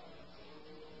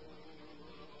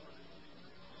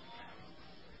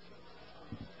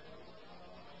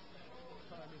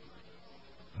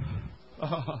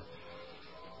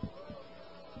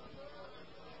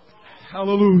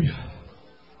 Hallelujah.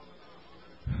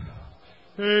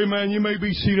 Amen. You may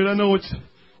be seated. I know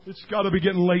it's got to be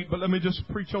getting late, but let me just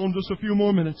preach on just a few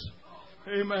more minutes.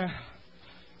 Amen.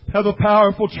 Have a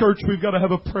powerful church. We've got to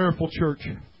have a prayerful church.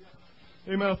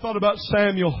 Amen. I thought about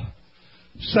Samuel.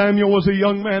 Samuel was a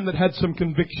young man that had some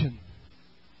conviction.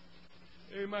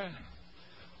 Amen.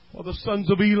 Well, the sons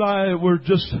of Eli were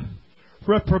just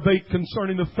reprobate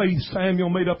concerning the faith. Samuel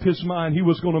made up his mind he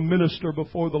was going to minister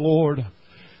before the Lord.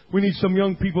 We need some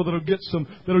young people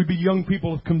that'll be young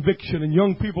people of conviction and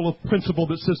young people of principle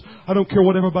that says, I don't care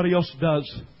what everybody else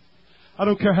does. I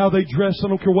don't care how they dress. I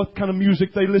don't care what kind of music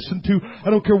they listen to. I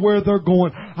don't care where they're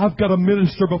going. I've got to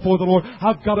minister before the Lord.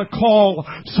 I've got a call.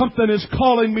 Something is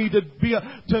calling me to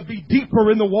be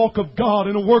deeper in the walk of God,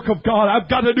 in the work of God. I've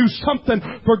got to do something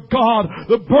for God.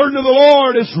 The burden of the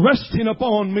Lord is resting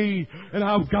upon me, and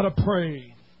I've got to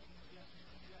pray.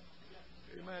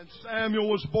 Amen. Samuel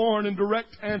was born in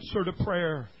direct answer to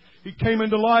prayer. He came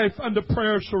into life under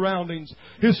prayer surroundings.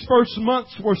 His first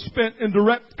months were spent in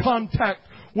direct contact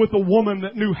with a woman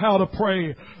that knew how to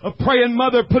pray. A praying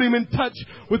mother put him in touch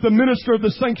with the minister of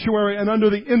the sanctuary and under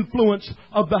the influence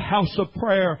of the house of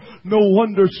prayer. No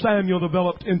wonder Samuel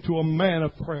developed into a man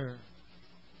of prayer.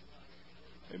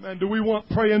 Amen. Do we want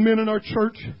praying men in our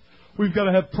church? We've got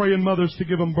to have praying mothers to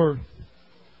give them birth.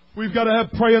 We've got to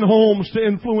have praying homes to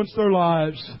influence their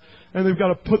lives. And they've got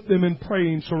to put them in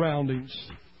praying surroundings.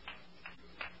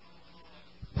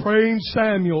 Praying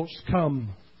Samuels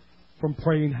come from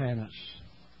praying Hannahs.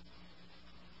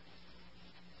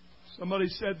 Somebody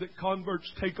said that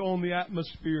converts take on the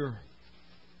atmosphere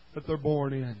that they're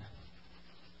born in.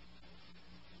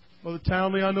 Brother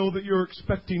Townley, I know that you're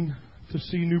expecting to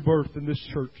see new birth in this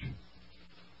church.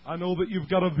 I know that you've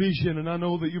got a vision and I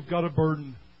know that you've got a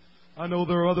burden. I know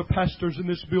there are other pastors in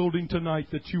this building tonight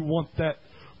that you want that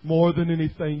more than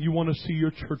anything. You want to see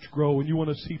your church grow and you want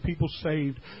to see people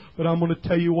saved. But I'm going to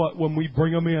tell you what, when we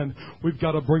bring them in, we've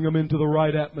got to bring them into the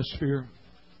right atmosphere.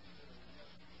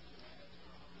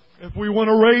 If we want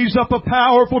to raise up a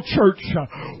powerful church,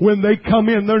 when they come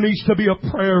in, there needs to be a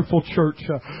prayerful church.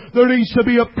 There needs to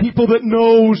be a people that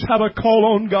knows how to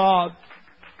call on God.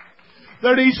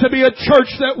 There needs to be a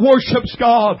church that worships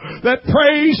God, that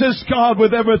praises God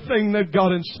with everything they've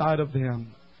got inside of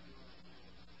them.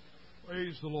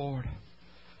 Praise the Lord.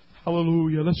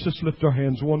 Hallelujah. Let's just lift our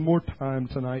hands one more time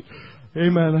tonight.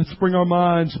 Amen. Let's bring our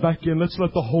minds back in. Let's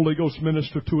let the Holy Ghost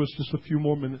minister to us just a few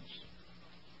more minutes.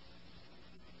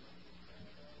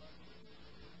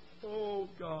 Oh,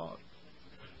 God.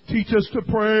 Teach us to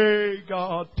pray,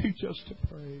 God. Teach us to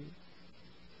pray.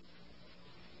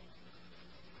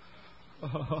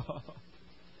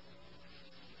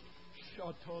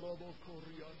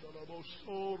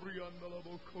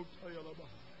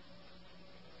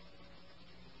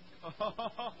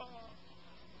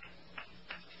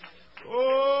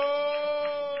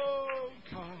 Oh,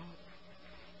 God.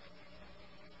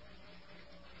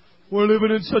 We're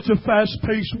living in such a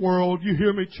fast-paced world. You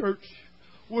hear me, church?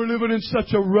 We're living in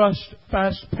such a rushed,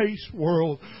 fast-paced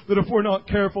world that if we're not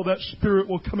careful, that spirit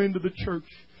will come into the church.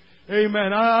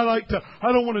 Amen. I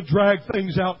don't want to drag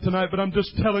things out tonight, but I'm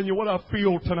just telling you what I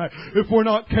feel tonight. If we're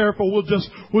not careful, we'll just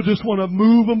want to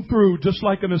move them through just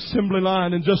like an assembly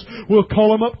line, and we'll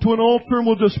call them up to an altar and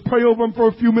we'll just pray over them for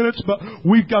a few minutes, but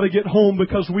we've got to get home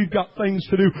because we've got things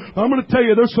to do. I'm going to tell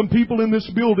you, there's some people in this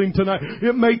building tonight.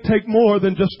 It may take more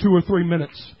than just 2 or 3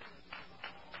 minutes.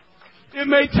 It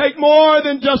may take more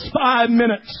than just 5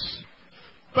 minutes.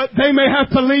 But they may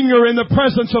have to linger in the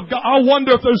presence of God. I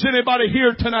wonder if there's anybody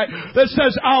here tonight that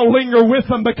says, I'll linger with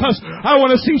them because I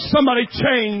want to see somebody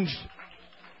change.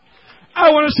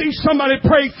 I want to see somebody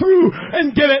pray through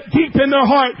and get it deep in their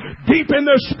heart, deep in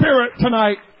their spirit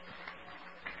tonight.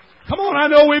 Come on,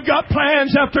 I know we've got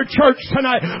plans after church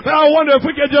tonight, but I wonder if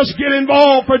we could just get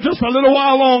involved for just a little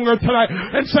while longer tonight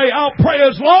and say, I'll pray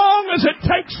as long as it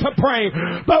takes to pray.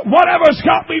 But whatever's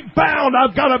got me bound,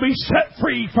 I've got to be set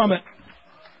free from it.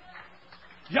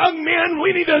 Young men,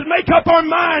 we need to make up our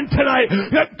mind tonight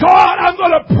that God, I'm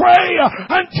going to pray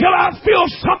until I feel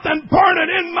something burning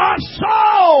in my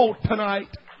soul tonight.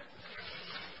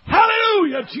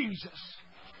 Hallelujah, Jesus.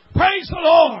 Praise the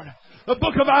Lord. The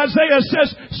book of Isaiah says,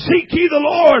 seek ye the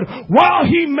Lord while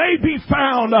He may be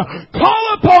found. Call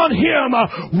upon Him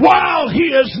while He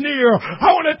is near.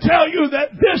 I want to tell you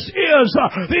that this is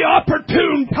the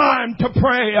opportune time to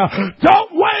pray. Don't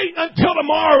wait until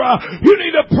tomorrow. You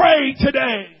need to pray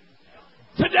today.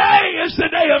 Today is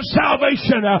the day of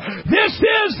salvation. This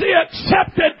is the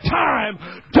accepted time.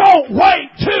 Don't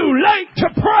wait too late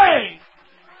to pray.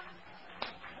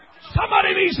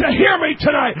 Somebody needs to hear me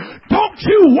tonight. Don't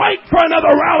you wait for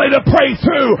another rally to pray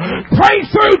through. Pray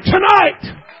through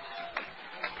tonight.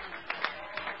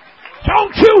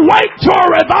 Don't you wait for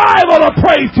a revival to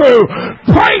pray through.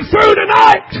 Pray through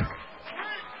tonight.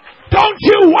 Don't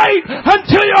you wait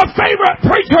until your favorite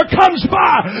preacher comes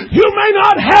by. You may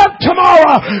not have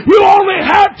tomorrow. You only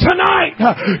have tonight.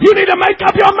 You need to make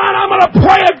up your mind. I'm going to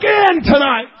pray again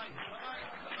tonight.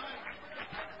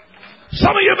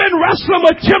 Some of you have been wrestling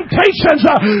with temptations.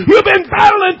 You've been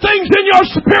battling things in your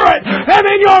spirit and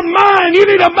in your mind. You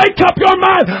need to make up your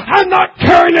mind. I'm not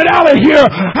carrying it out of here.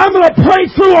 I'm going to pray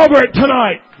through over it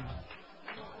tonight.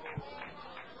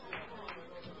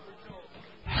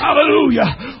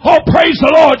 Hallelujah. Oh, praise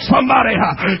the Lord, somebody.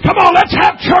 Come on, let's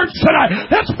have church tonight.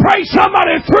 Let's pray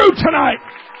somebody through tonight.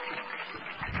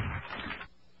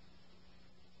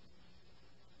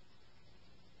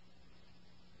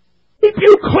 Keep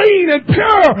you clean and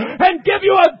pure and give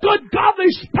you a good godly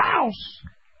spouse.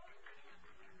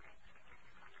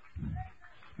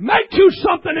 Make you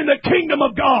something in the kingdom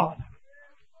of God.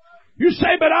 You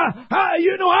say, but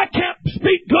I can't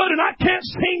speak good and I can't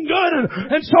sing good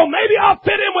and so maybe I'll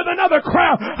fit in with another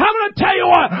crowd. I'm going to tell you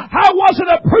what, I wasn't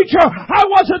a preacher. I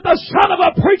wasn't the son of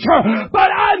a preacher,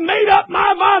 but I made up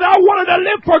my mind I wanted to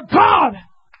live for God.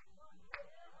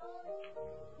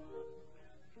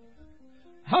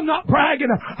 I'm not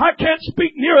bragging. I can't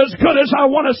speak near as good as I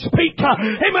want to speak.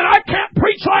 Amen. I can't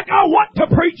preach like I want to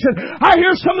preach. And I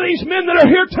hear some of these men that are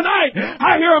here tonight.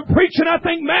 I hear them preaching. I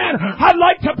think, man, I'd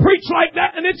like to preach like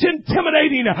that. And it's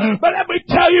intimidating. But let me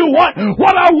tell you what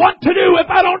I want to do if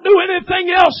I don't do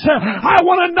anything else. I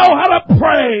want to know how to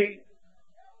pray.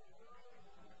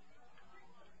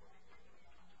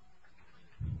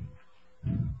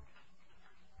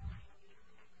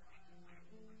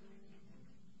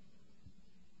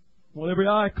 With every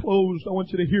eye closed, I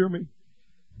want you to hear me.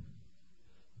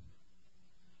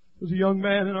 There was a young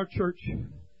man in our church.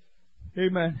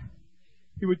 Amen.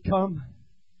 He would come.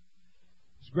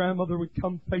 His grandmother would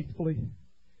come faithfully.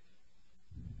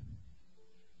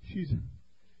 She's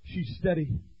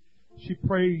steady. She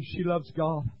prays. She loves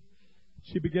God.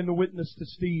 She began to witness to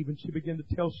Steve, and she began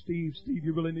to tell Steve,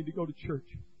 you really need to go to church.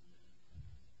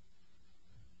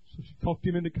 So she talked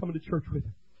him into coming to church with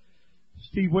her.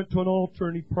 Steve went to an altar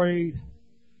and he prayed.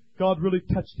 God really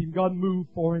touched him. God moved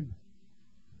for him.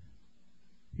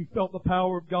 He felt the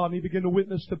power of God and he began to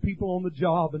witness to people on the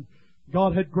job, and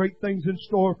God had great things in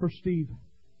store for Steve.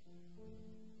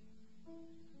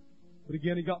 But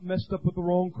again, he got messed up with the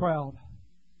wrong crowd.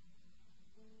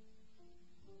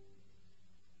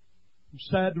 I'm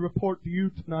sad to report to you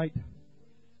tonight.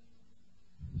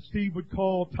 Steve would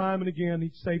call time and again.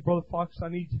 He'd say, Brother Fox, I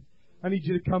need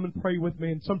you to come and pray with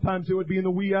me. And sometimes it would be in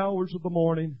the wee hours of the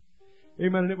morning.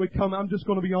 Amen. And it would come, I'm just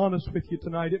going to be honest with you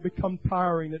tonight, it become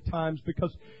tiring at times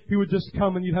because He would just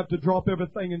come and you'd have to drop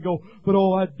everything and go, but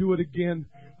oh, I'd do it again.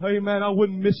 Amen. I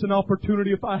wouldn't miss an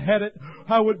opportunity if I had it.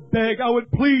 I would beg. I would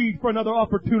plead for another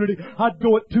opportunity. I'd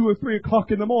go at 2 or 3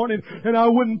 o'clock in the morning and I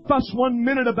wouldn't fuss 1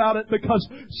 minute about it because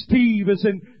Steve is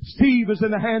in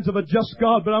the hands of a just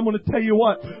God. But I'm going to tell you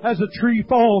what, as a tree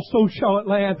falls, so shall it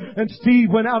land. And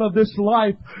Steve went out of this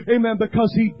life, amen,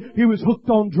 because he was hooked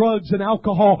on drugs and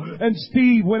alcohol. And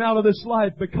Steve went out of this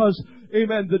life because,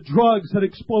 amen, the drugs had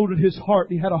exploded his heart.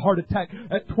 He had a heart attack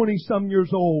at 20-some years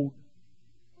old.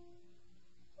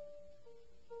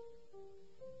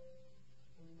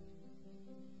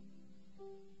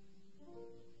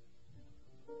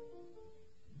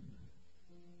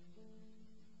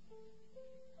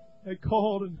 They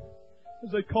called, and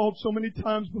as they called so many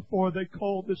times before, they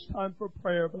called this time for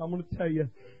prayer. But I'm going to tell you,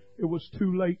 it was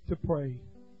too late to pray.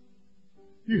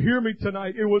 You hear me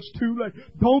tonight? It was too late.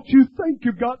 Don't you think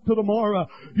you've got to tomorrow?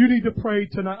 You need to pray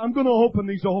tonight. I'm going to open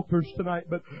these altars tonight,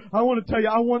 but I want to tell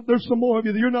you, there's some more of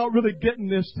you that you're not really getting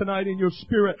this tonight in your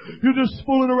spirit. You're just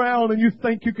fooling around and you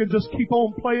think you can just keep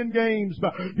on playing games,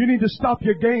 but you need to stop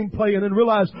your game playing and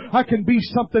realize I can be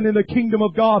something in the kingdom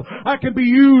of God. I can be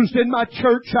used in my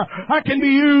church. I can be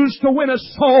used to win a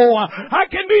soul. I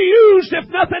can be used, if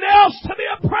nothing else, to be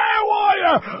a prayer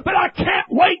warrior, but I can't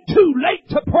wait too late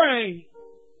to pray.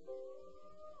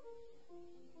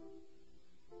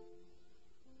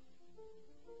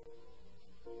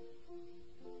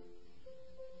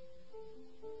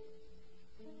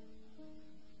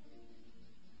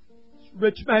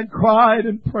 Rich man cried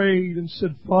and prayed and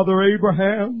said, Father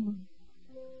Abraham,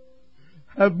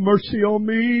 have mercy on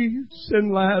me,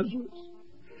 send Lazarus,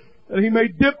 that he may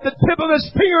dip the tip of his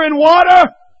finger in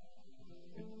water,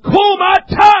 cool my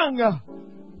tongue.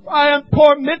 I am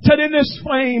tormented in this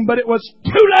flame, but it was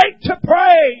too late to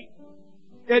pray.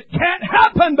 It can't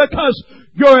happen because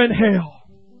you're in hell.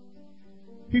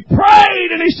 He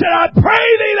prayed and he said, I pray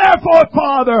thee therefore,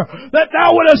 Father, that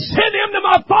thou wouldest send him to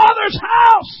my father's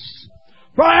house.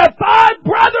 For I have 5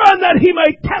 brethren that he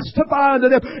may testify unto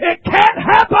them. It can't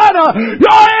happen.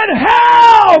 You're in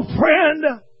hell,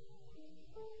 friend.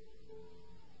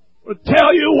 I'll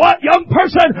tell you what, young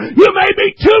person, you may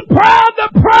be too proud to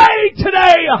pray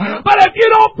today. But if you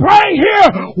don't pray here,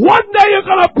 one day you're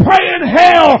going to pray in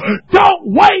hell.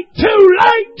 Don't wait too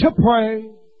late to pray.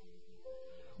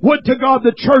 Would to God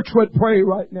the church would pray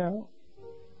right now.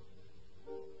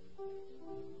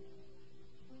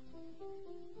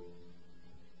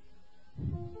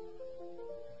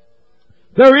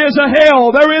 There is a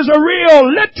hell. There is a real,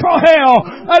 literal hell.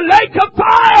 A lake of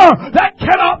fire that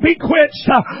cannot be quenched.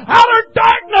 Outer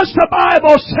darkness, the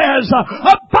Bible says.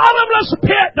 A bottomless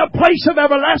pit, a place of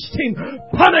everlasting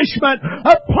punishment.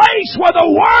 A place where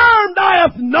the worm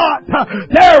dieth not.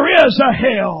 There is a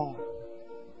hell.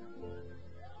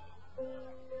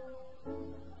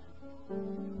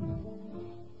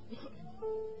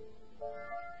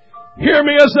 Hear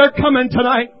me as they're coming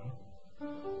tonight.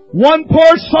 One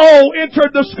poor soul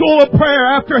entered the school of prayer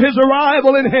after his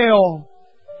arrival in hell.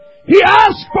 He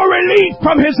asked for relief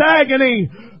from his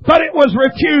agony, but it was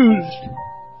refused.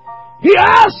 He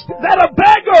asked that a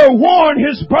beggar warn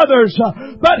his brothers,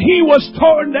 but he was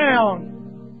torn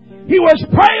down. He was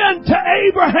praying to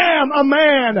Abraham, a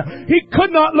man. He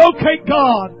could not locate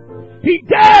God. He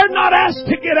dared not ask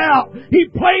to get out.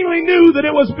 He plainly knew that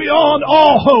it was beyond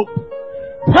all hope.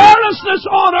 Prayerlessness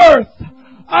on earth,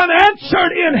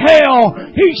 unanswered in hell.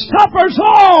 He suffers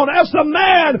on as the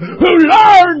man who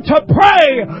learned to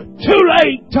pray too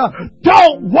late.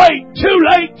 Don't wait too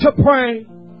late to pray.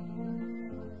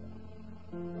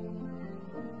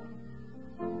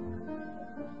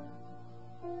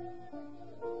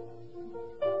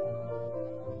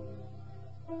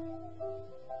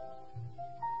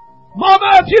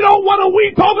 Mama, if you don't want to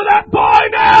weep over that boy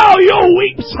now, you'll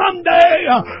weep someday.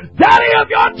 Daddy, if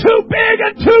you're too big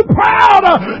and too proud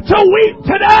to weep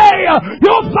today,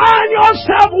 you'll find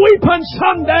yourself weeping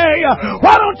someday.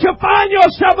 Why don't you find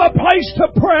yourself a place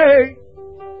to pray?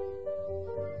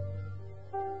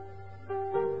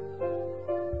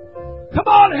 Come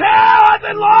on, hell has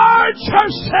enlarged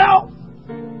herself.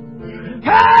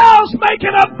 Hell's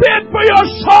making a bid for your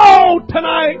soul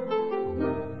tonight.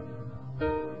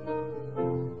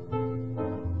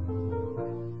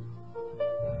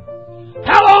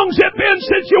 How long's it been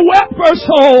since you wept for a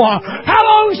soul? How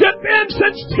long's it been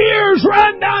since tears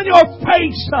ran down your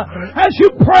face as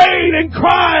you prayed and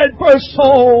cried for a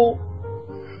soul?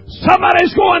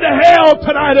 Somebody's going to hell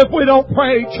tonight if we don't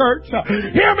pray, church.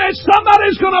 Hear me,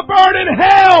 somebody's going to burn in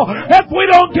hell if we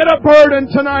don't get a burden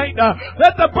tonight.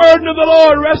 Let the burden of the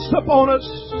Lord rest upon us.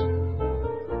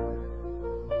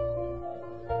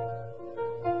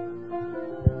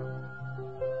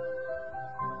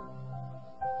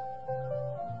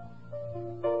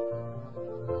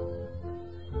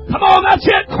 That's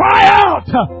it. Cry out.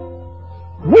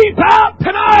 Weep out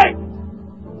tonight.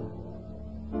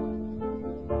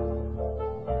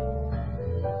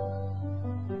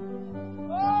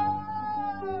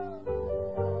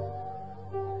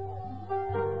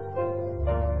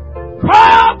 Cry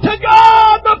out to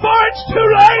God before it's too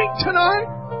late tonight.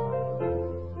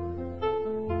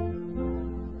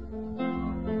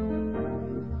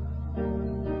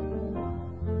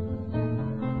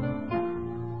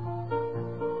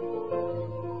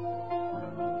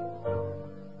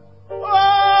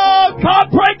 Oh,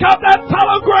 God, break up that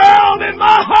fallow ground in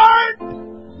my heart.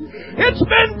 It's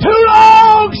been too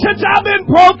long since I've been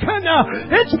broken.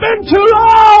 It's been too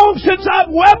long since I've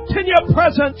wept in your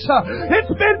presence.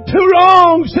 It's been too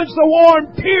long since the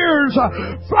warm tears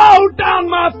flowed down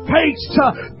my face.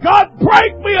 God,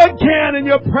 break me again in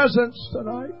your presence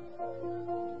tonight.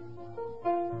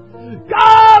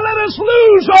 God, let us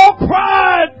lose all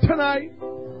pride tonight.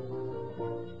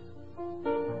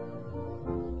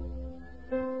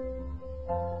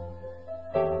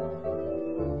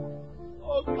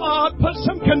 God, put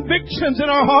some convictions in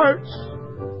our hearts.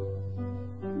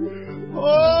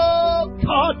 Oh,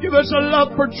 God, give us a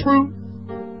love for truth.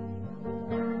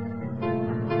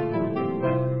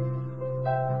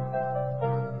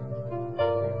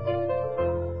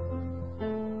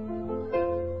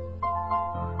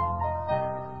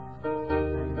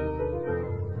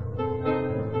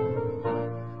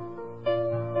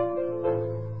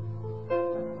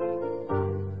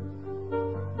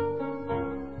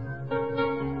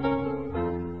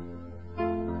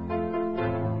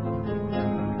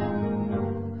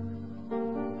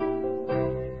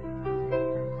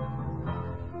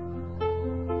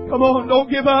 Come on, don't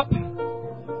give up.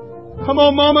 Come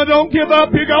on, Mama, don't give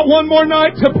up. You got one more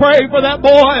night to pray for that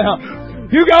boy.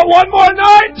 You got one more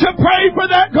night to pray for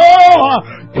that girl.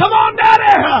 Come on,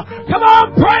 Daddy. Come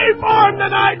on, pray for him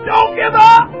tonight. Don't give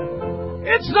up.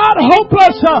 It's not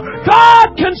hopeless.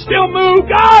 God can still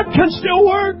move. God can still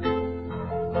work.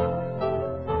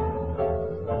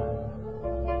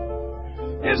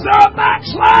 Is there a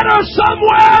backslider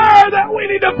somewhere that we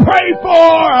need to pray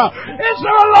for? Is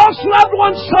there a lost loved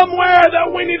one somewhere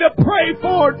that we need to pray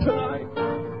for tonight?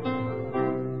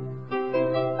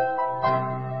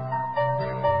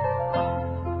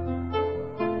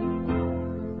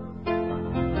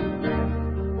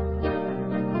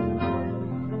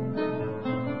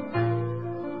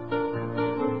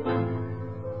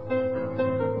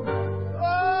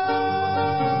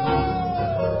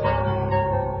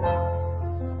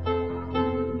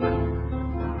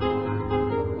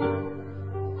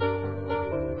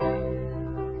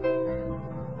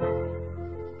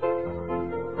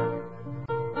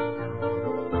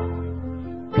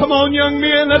 Come on, young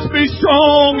men, let's be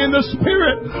strong in the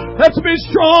Spirit. Let's be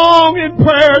strong in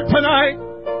prayer tonight.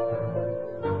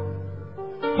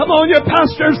 Come on, your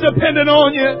pastor's dependent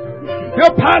on you.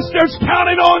 Your pastor's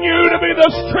counting on you to be the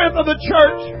strength of the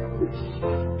church.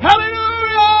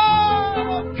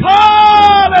 Hallelujah!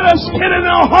 God, let us get in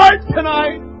our heart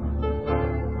tonight.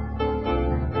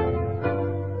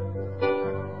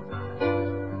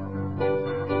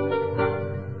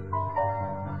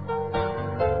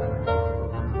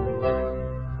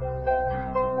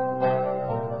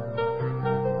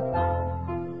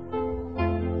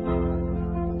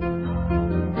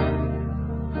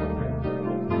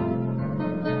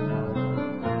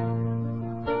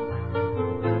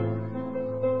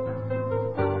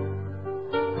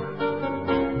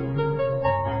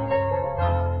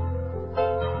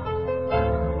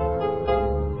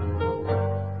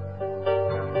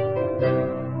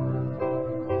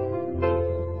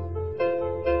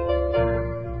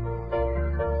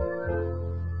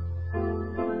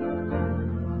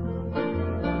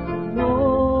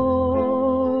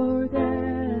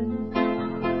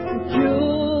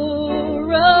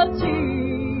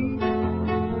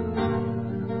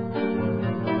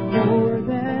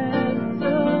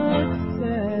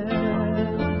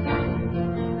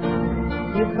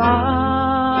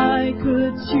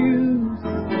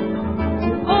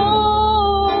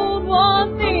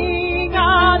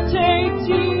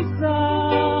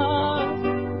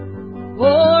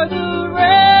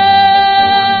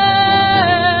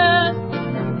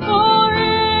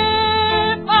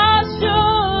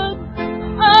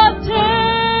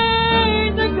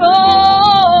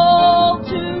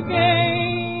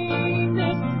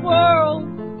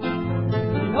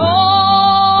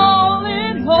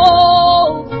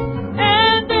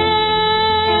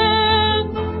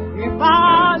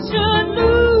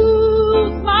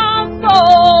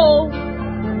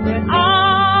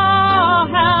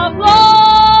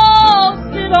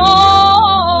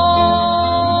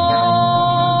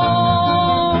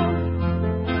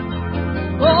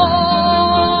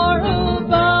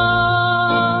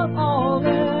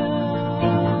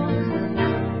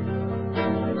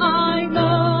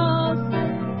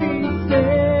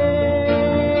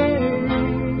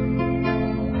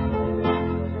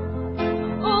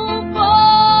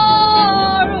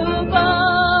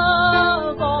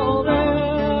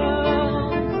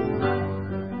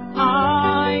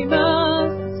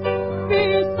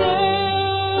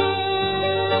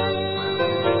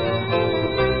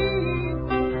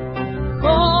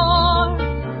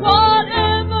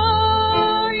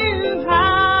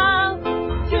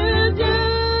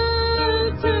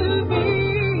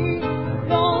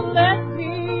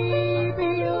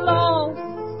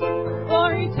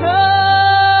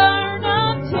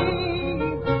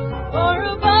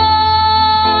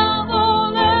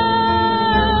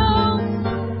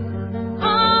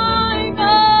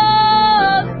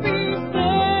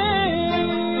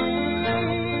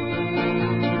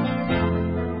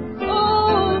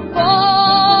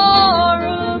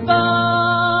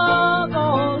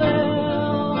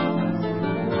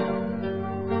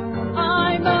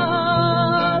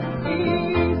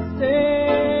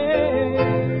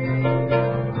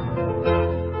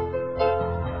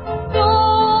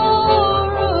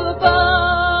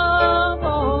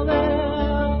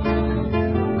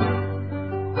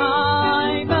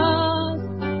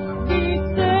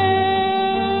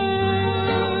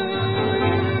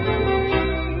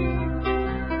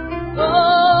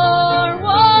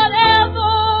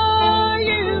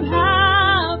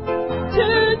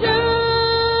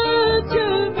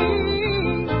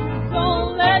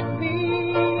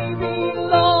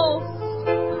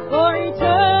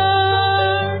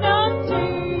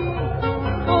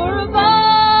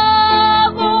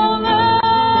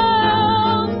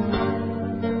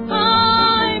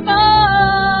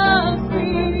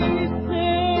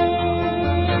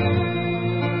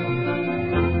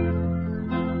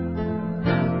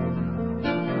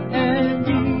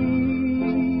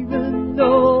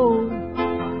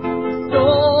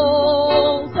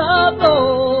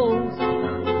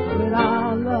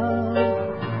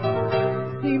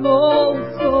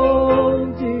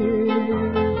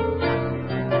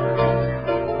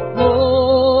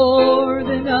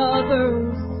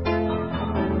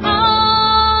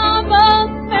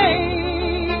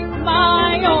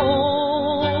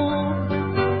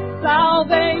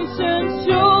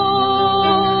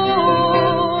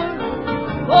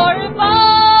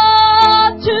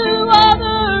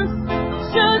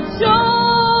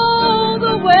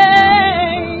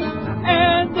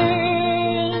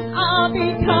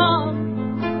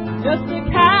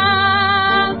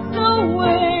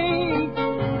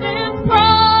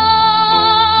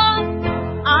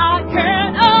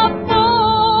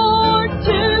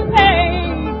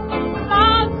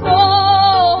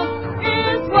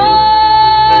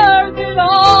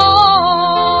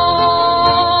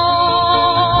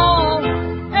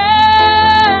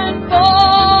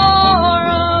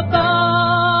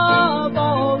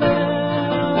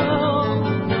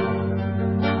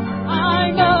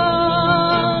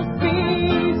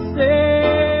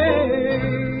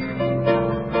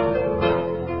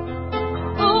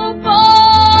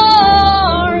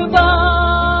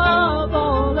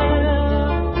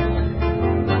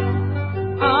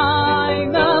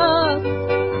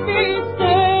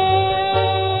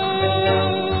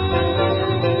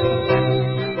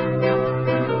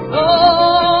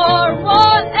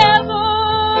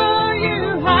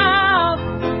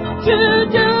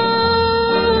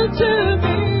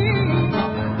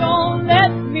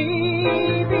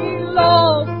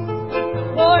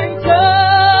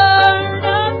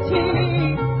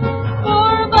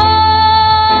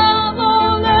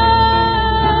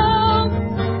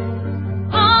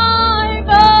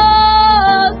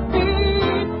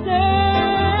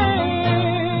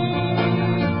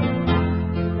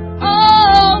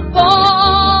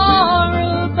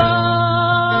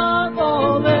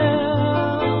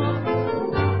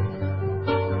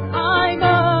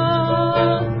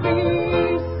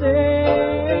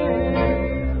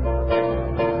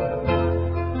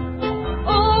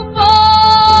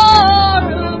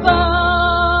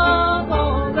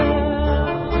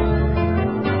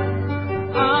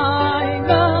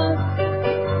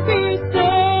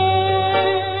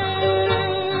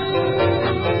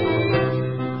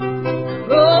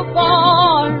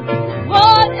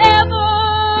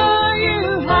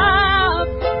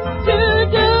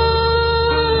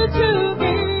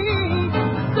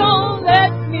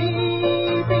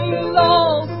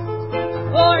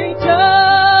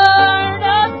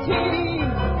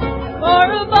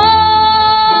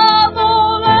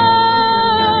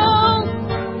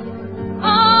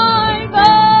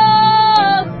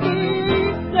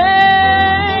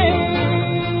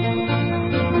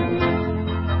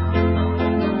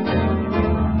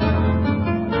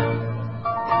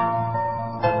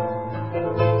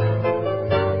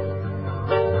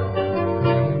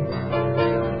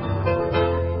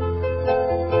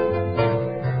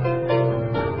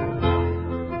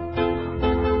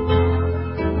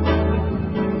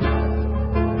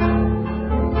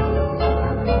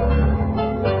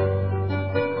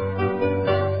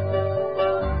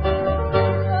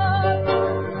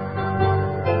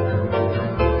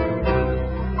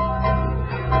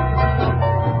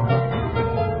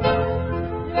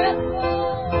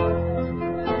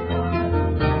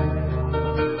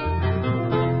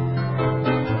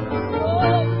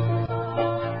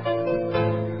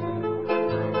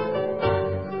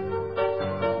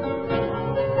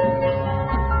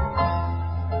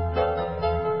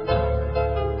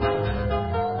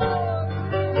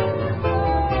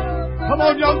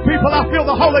 people, I feel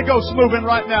the Holy Ghost moving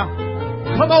right now.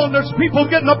 Come on, there's people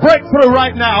getting a breakthrough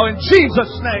right now in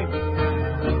Jesus' name.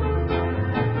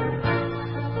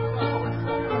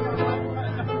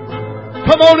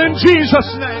 Come on, in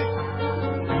Jesus' name.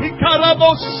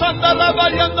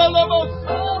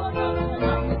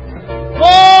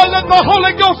 Oh, let the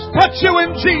Holy Ghost touch you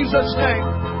in Jesus' name.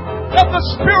 Let the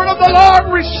Spirit of the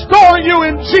Lord restore you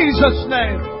in Jesus'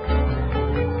 name.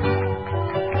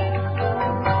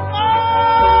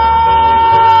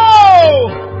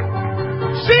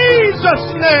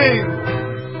 Jesus' name.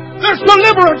 There's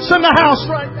deliverance in the house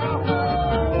right now.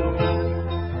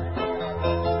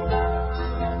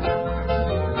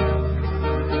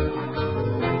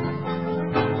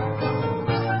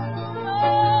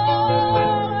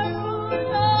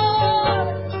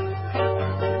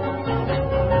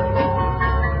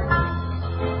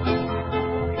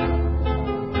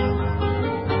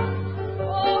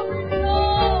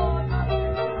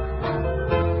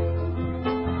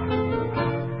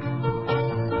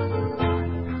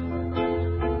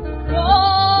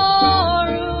 Oh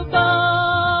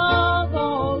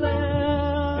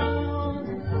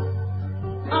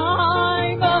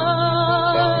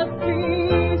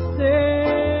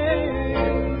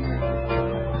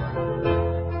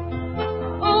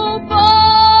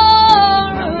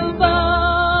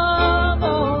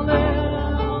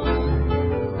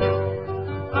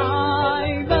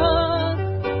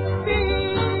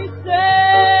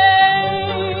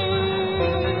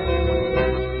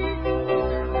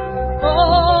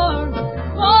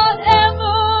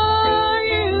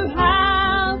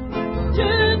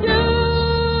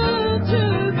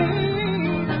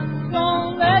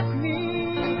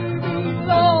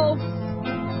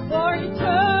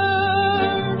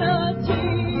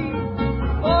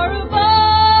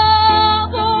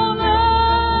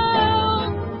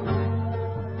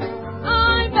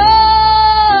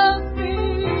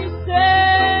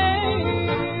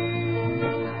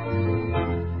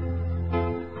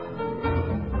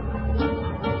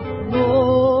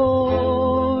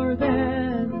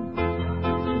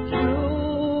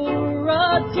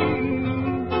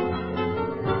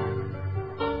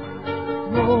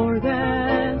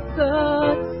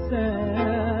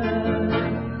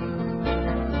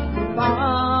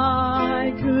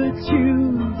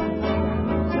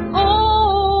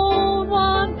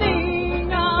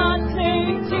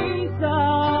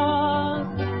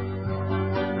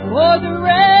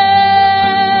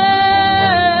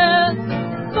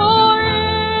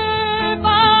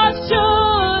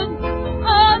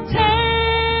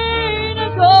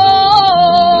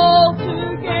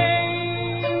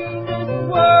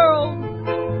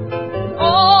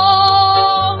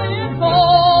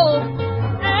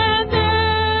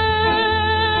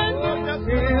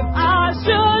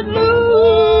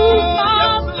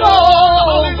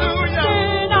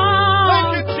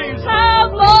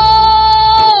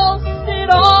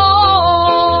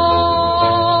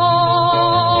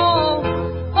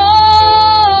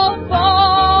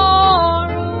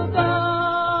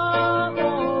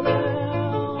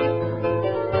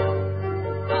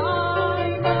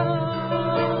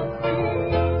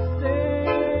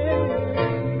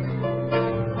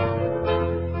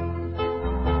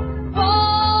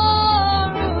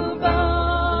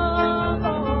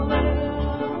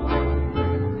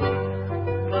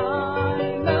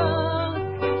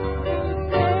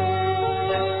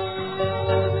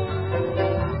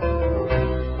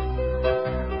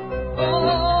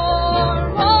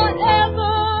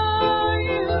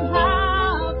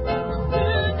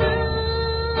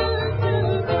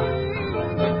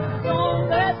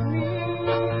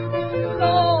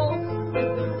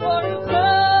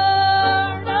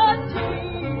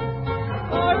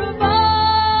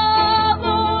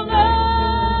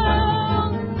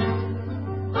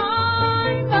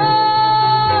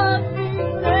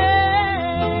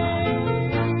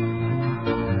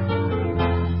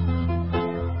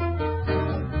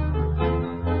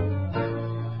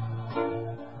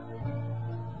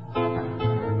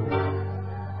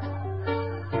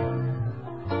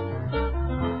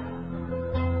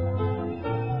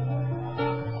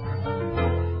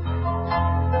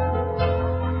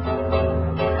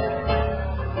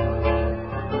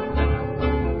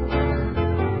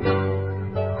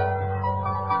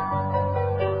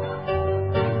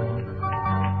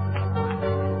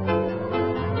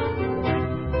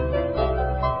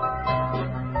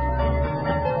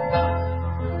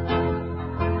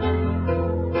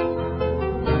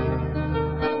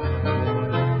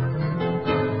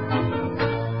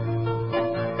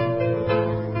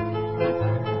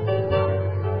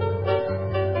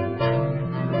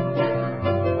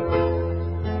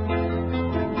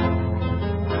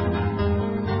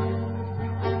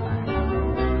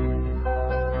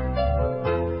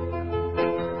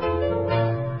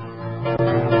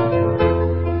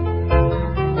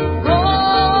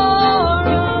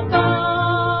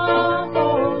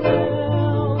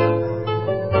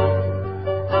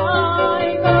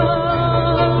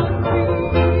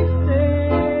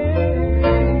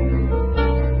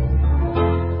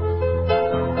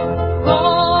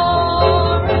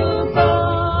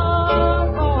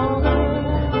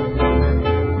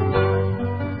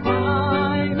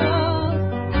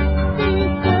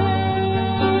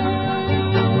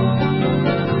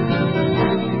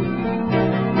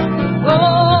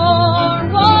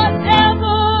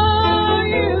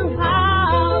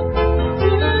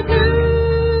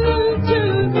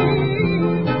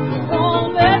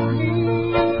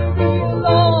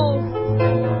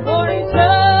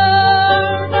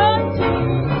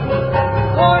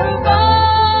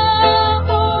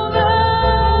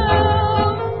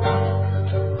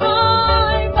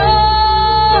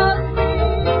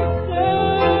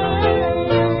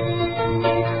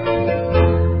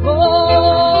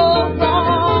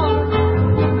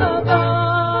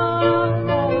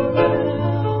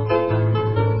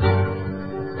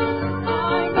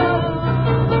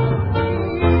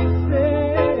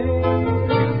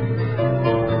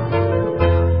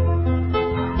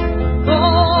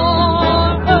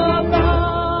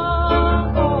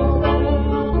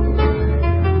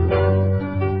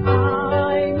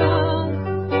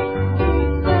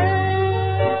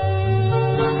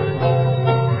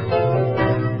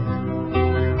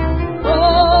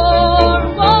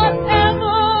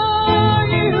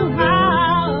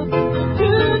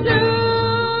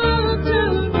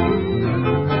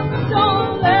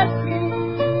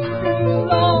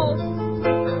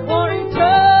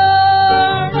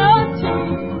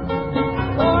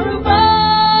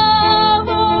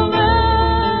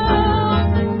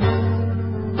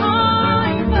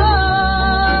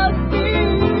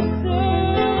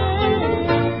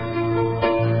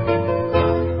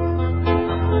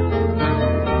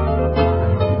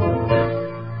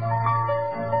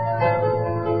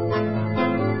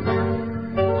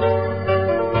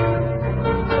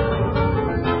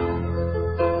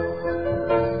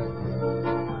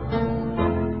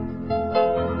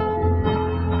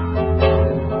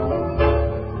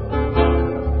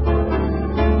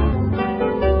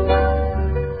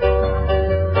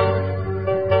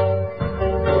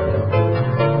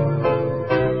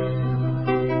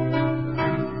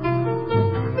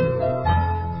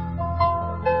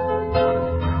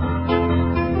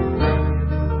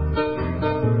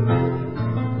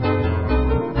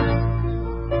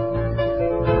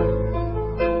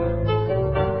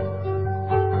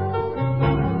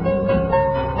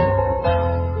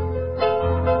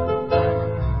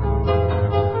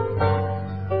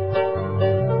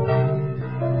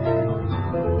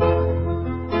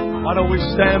Why don't we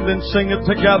stand and sing it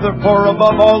together? For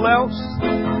above all else,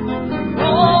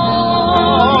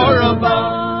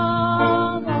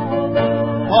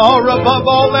 for above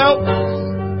all else,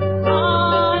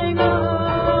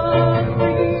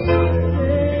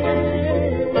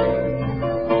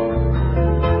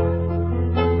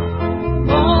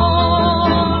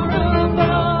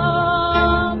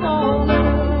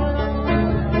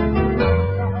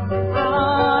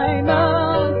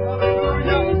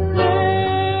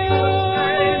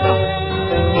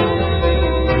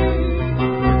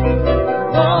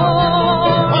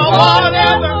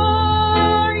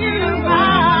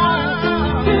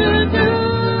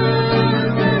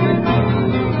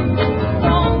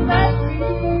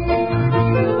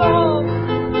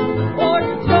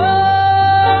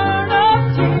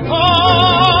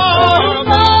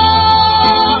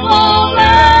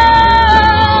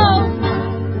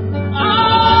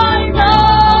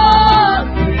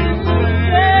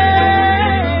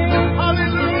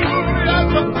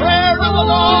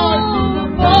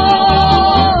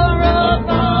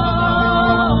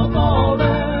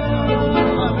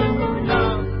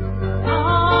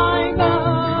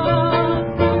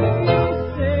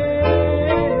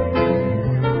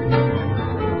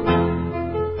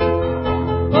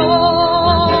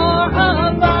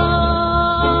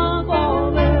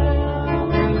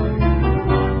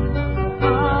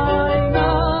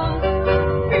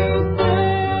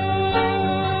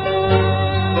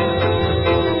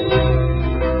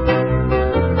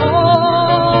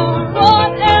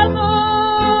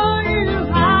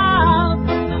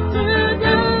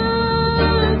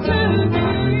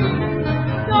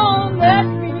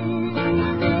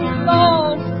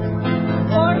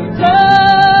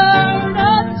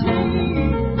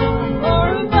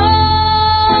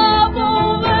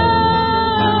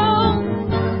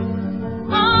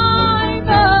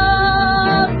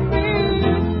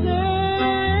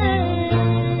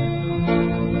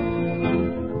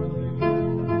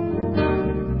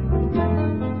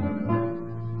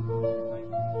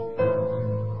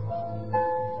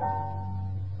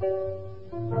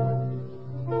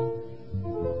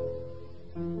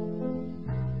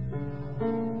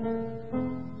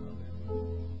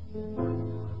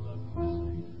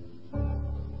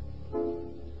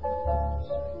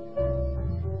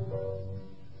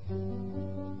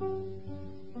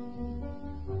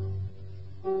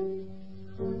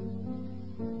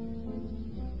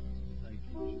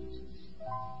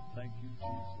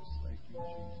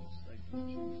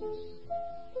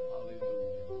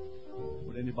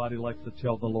 Anybody like to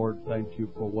tell the Lord thank you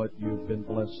for what you've been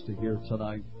blessed to hear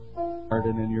tonight?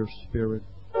 Pardon in your spirit.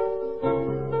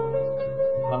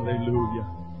 Hallelujah.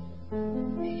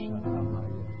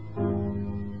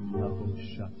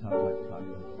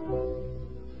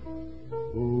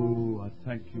 Oh, I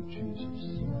thank you,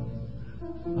 Jesus.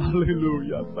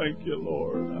 Hallelujah. Thank you,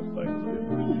 Lord. I thank you.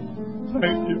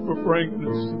 Thank you for bringing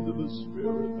us into the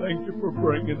Spirit. Thank you for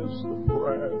bringing us to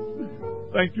prayer.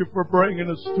 Thank you for bringing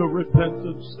us to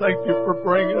repentance. Thank you for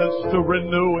bringing us to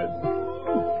renewing.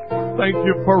 Thank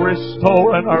you for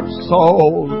restoring our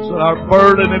souls and our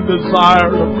burden and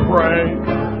desire to pray.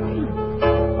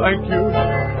 Thank you.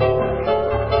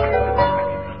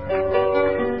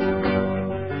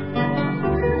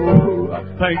 Ooh, I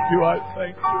thank you. I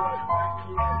thank you.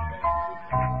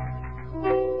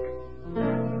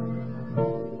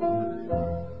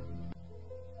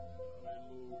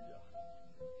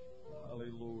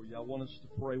 Hallelujah. I want us to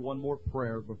pray one more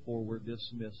prayer before we're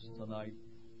dismissed tonight.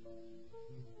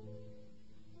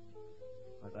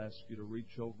 I'd ask you to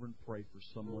reach over and pray for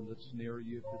someone that's near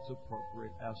you if it's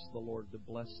appropriate. Ask the Lord to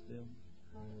bless them,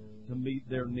 to meet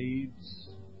their needs,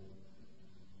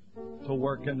 to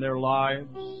work in their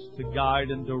lives, to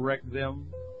guide and direct them.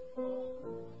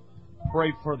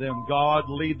 Pray for them. God,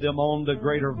 lead them on to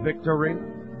greater victory.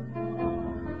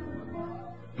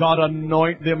 God,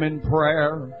 anoint them in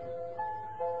prayer.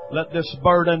 Let this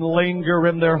burden linger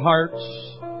in their hearts.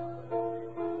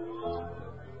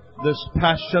 This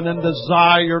passion and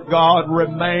desire, God,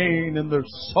 remain in their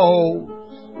souls.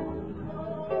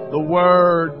 The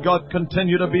Word, God,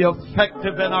 continue to be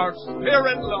effective in our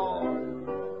spirit, Lord.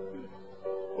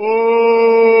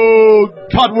 Oh,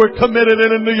 God, we're committed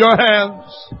it into your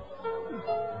hands.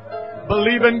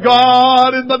 Believing,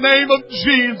 God, in the name of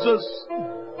Jesus.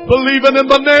 Believing in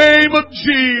the name of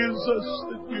Jesus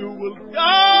that you will,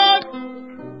 God,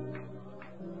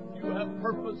 you have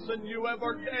purpose and you have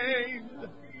ordained.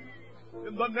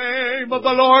 In the name of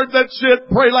the Lord, that's it.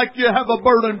 Pray like you have a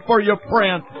burden for your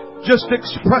friend. Just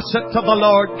express it to the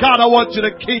Lord. God, I want you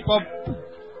to keep them.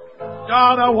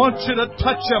 God, I want you to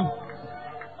touch them.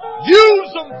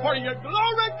 Use them for your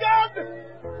glory, God.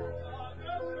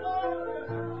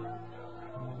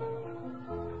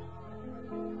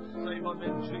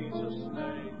 in Jesus'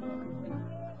 name.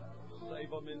 Save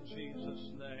them in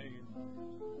Jesus' name.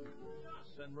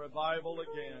 Send revival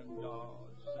again, God.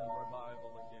 Send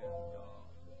revival again, God.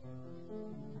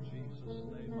 In Jesus'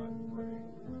 name I pray.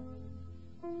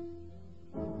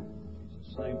 In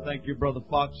Jesus' name. Thank you, Brother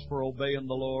Fox, for obeying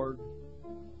the Lord.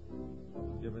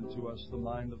 Given to us the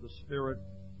mind of the Spirit.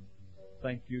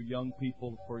 Thank you, young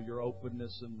people, for your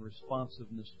openness and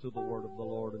responsiveness to the Word of the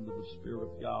Lord and to the Spirit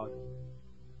of God.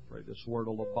 Pray this Word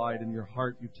will abide in your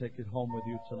heart. You take it home with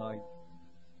you tonight.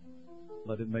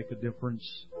 Let it make a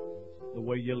difference the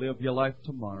way you live your life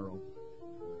tomorrow.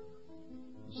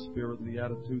 The spirit and the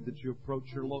attitude that you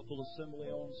approach your local assembly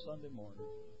on Sunday morning.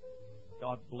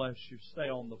 God bless you. Stay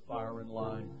on the firing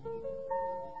line.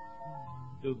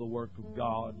 Do the work of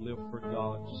God. Live for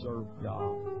God. Serve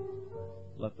God.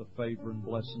 Let the favor and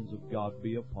blessings of God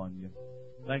be upon you.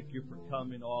 Thank you for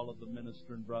coming, all of the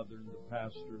ministering brethren, the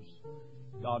pastors.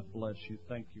 God bless you.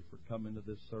 Thank you for coming to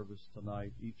this service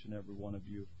tonight, each and every one of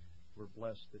you. We're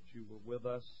blessed that you were with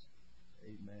us.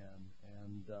 Amen.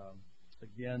 And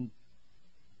again,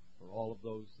 for all of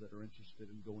those that are interested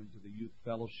in going to the youth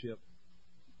fellowship,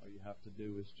 all you have to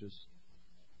do is just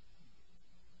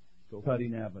go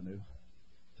Cutting Avenue.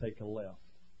 Take a left,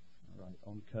 all right,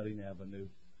 on Cutting Avenue,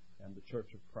 and the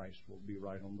Church of Christ will be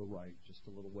right on the right, just a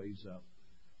little ways up.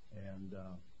 And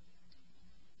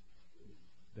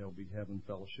they'll be having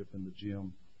fellowship in the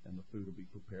gym, and the food will be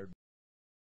prepared.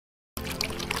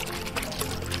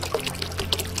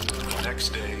 The next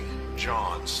day,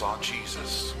 John saw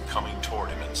Jesus coming toward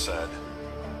him and said,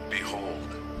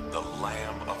 "Behold, the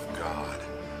Lamb of God,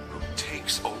 who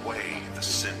takes away the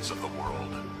sins of the world."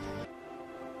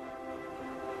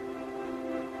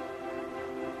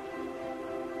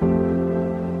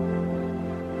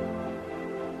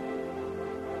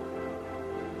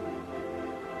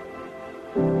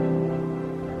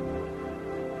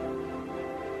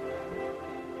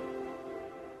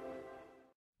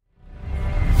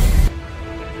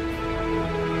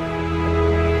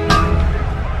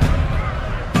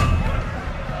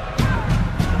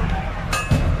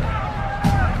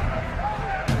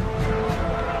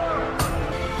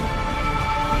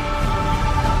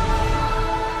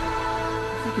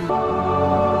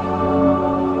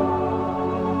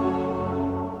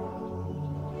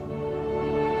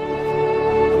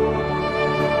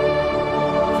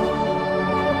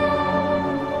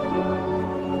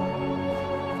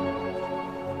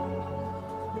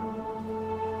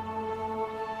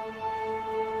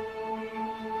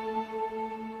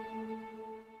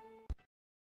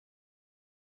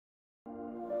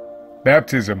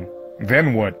 Baptism.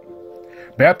 Then what?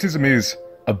 Baptism is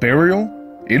a burial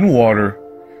in water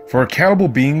for accountable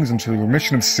beings unto the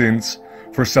remission of sins,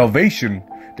 for salvation,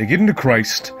 to get into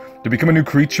Christ, to become a new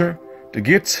creature, to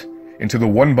get into the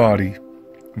one body.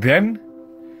 Then,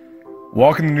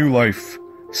 walk in the new life,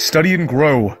 study and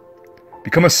grow,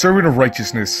 become a servant of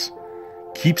righteousness,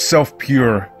 keep self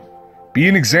pure, be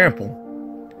an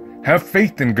example, have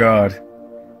faith in God,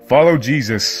 follow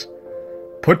Jesus,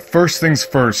 put first things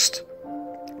first,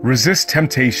 resist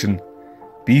temptation,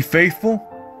 be faithful,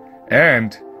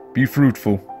 and be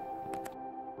fruitful.